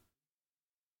amazing.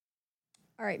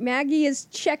 All right, Maggie is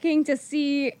checking to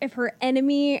see if her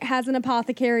enemy has an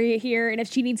apothecary here and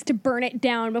if she needs to burn it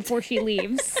down before she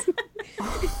leaves.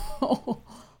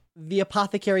 The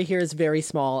apothecary here is very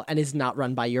small and is not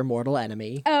run by your mortal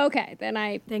enemy. Oh, okay, then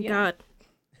I Thank God.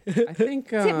 I think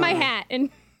tip my hat and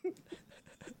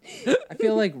I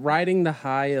feel like riding the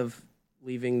high of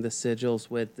leaving the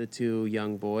sigils with the two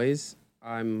young boys.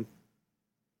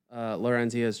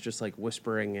 Lorenzia is just like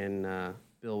whispering in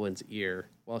Bilwyn's ear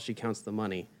while she counts the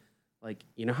money. Like,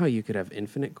 you know how you could have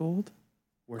infinite gold?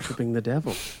 Worshipping the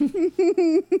devil.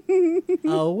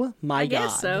 Oh my I god.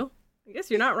 guess so. I guess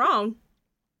you're not wrong.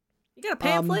 You got a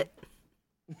pamphlet?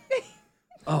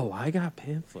 Oh, I got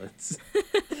pamphlets.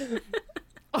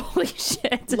 Holy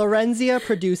shit. Lorenzia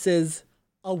produces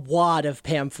a wad of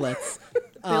pamphlets.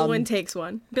 Bilwyn takes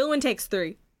one. Bilwyn takes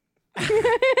 3.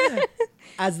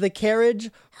 As the carriage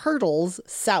hurtles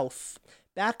south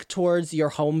back towards your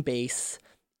home base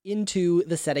into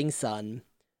the setting sun,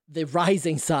 the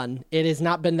rising sun. It has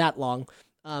not been that long.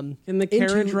 Can the Into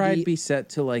carriage ride the- be set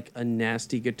to like a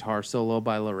nasty guitar solo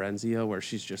by Lorenzia where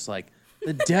she's just like,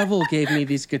 the devil gave me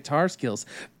these guitar skills.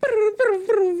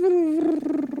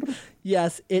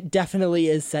 Yes, it definitely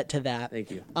is set to that.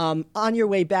 Thank you. On your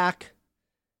way back,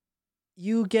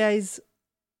 you guys,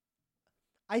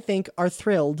 I think, are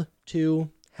thrilled to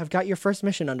have got your first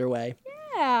mission underway.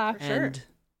 yeah. Sure. And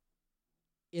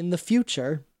in the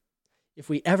future, if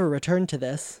we ever return to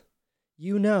this,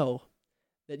 you know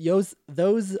that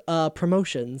those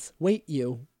promotions wait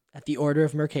you at the Order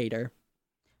of Mercator.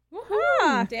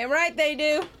 Ah, Damn right they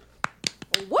do.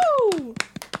 Woo!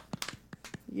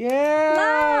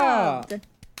 Yeah! loved.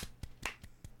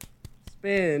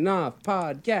 Spin-off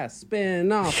podcast.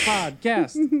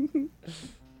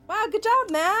 Wow, good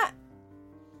job, Matt.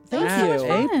 Thank so much you.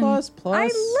 fun. A plus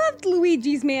plus. I loved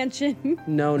Luigi's Mansion.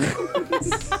 No.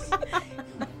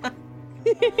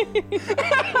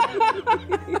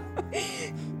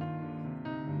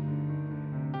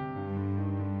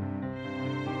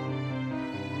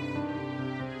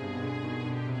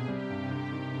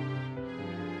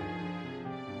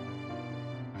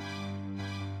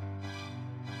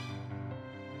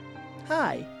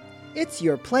 Hi, it's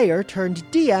your player turned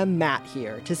DM Matt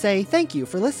here to say thank you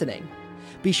for listening.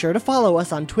 Be sure to follow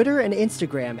us on Twitter and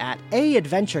Instagram at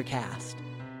AAdventureCast.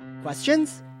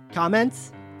 Questions?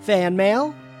 Comments? Fan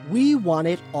mail? We want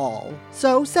it all.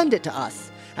 So send it to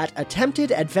us at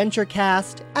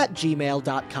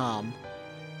attemptedadventurecast@gmail.com.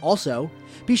 Also,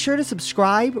 be sure to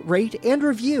subscribe, rate, and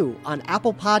review on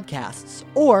Apple Podcasts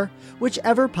or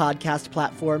whichever podcast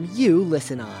platform you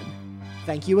listen on.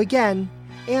 Thank you again,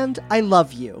 and I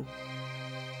love you.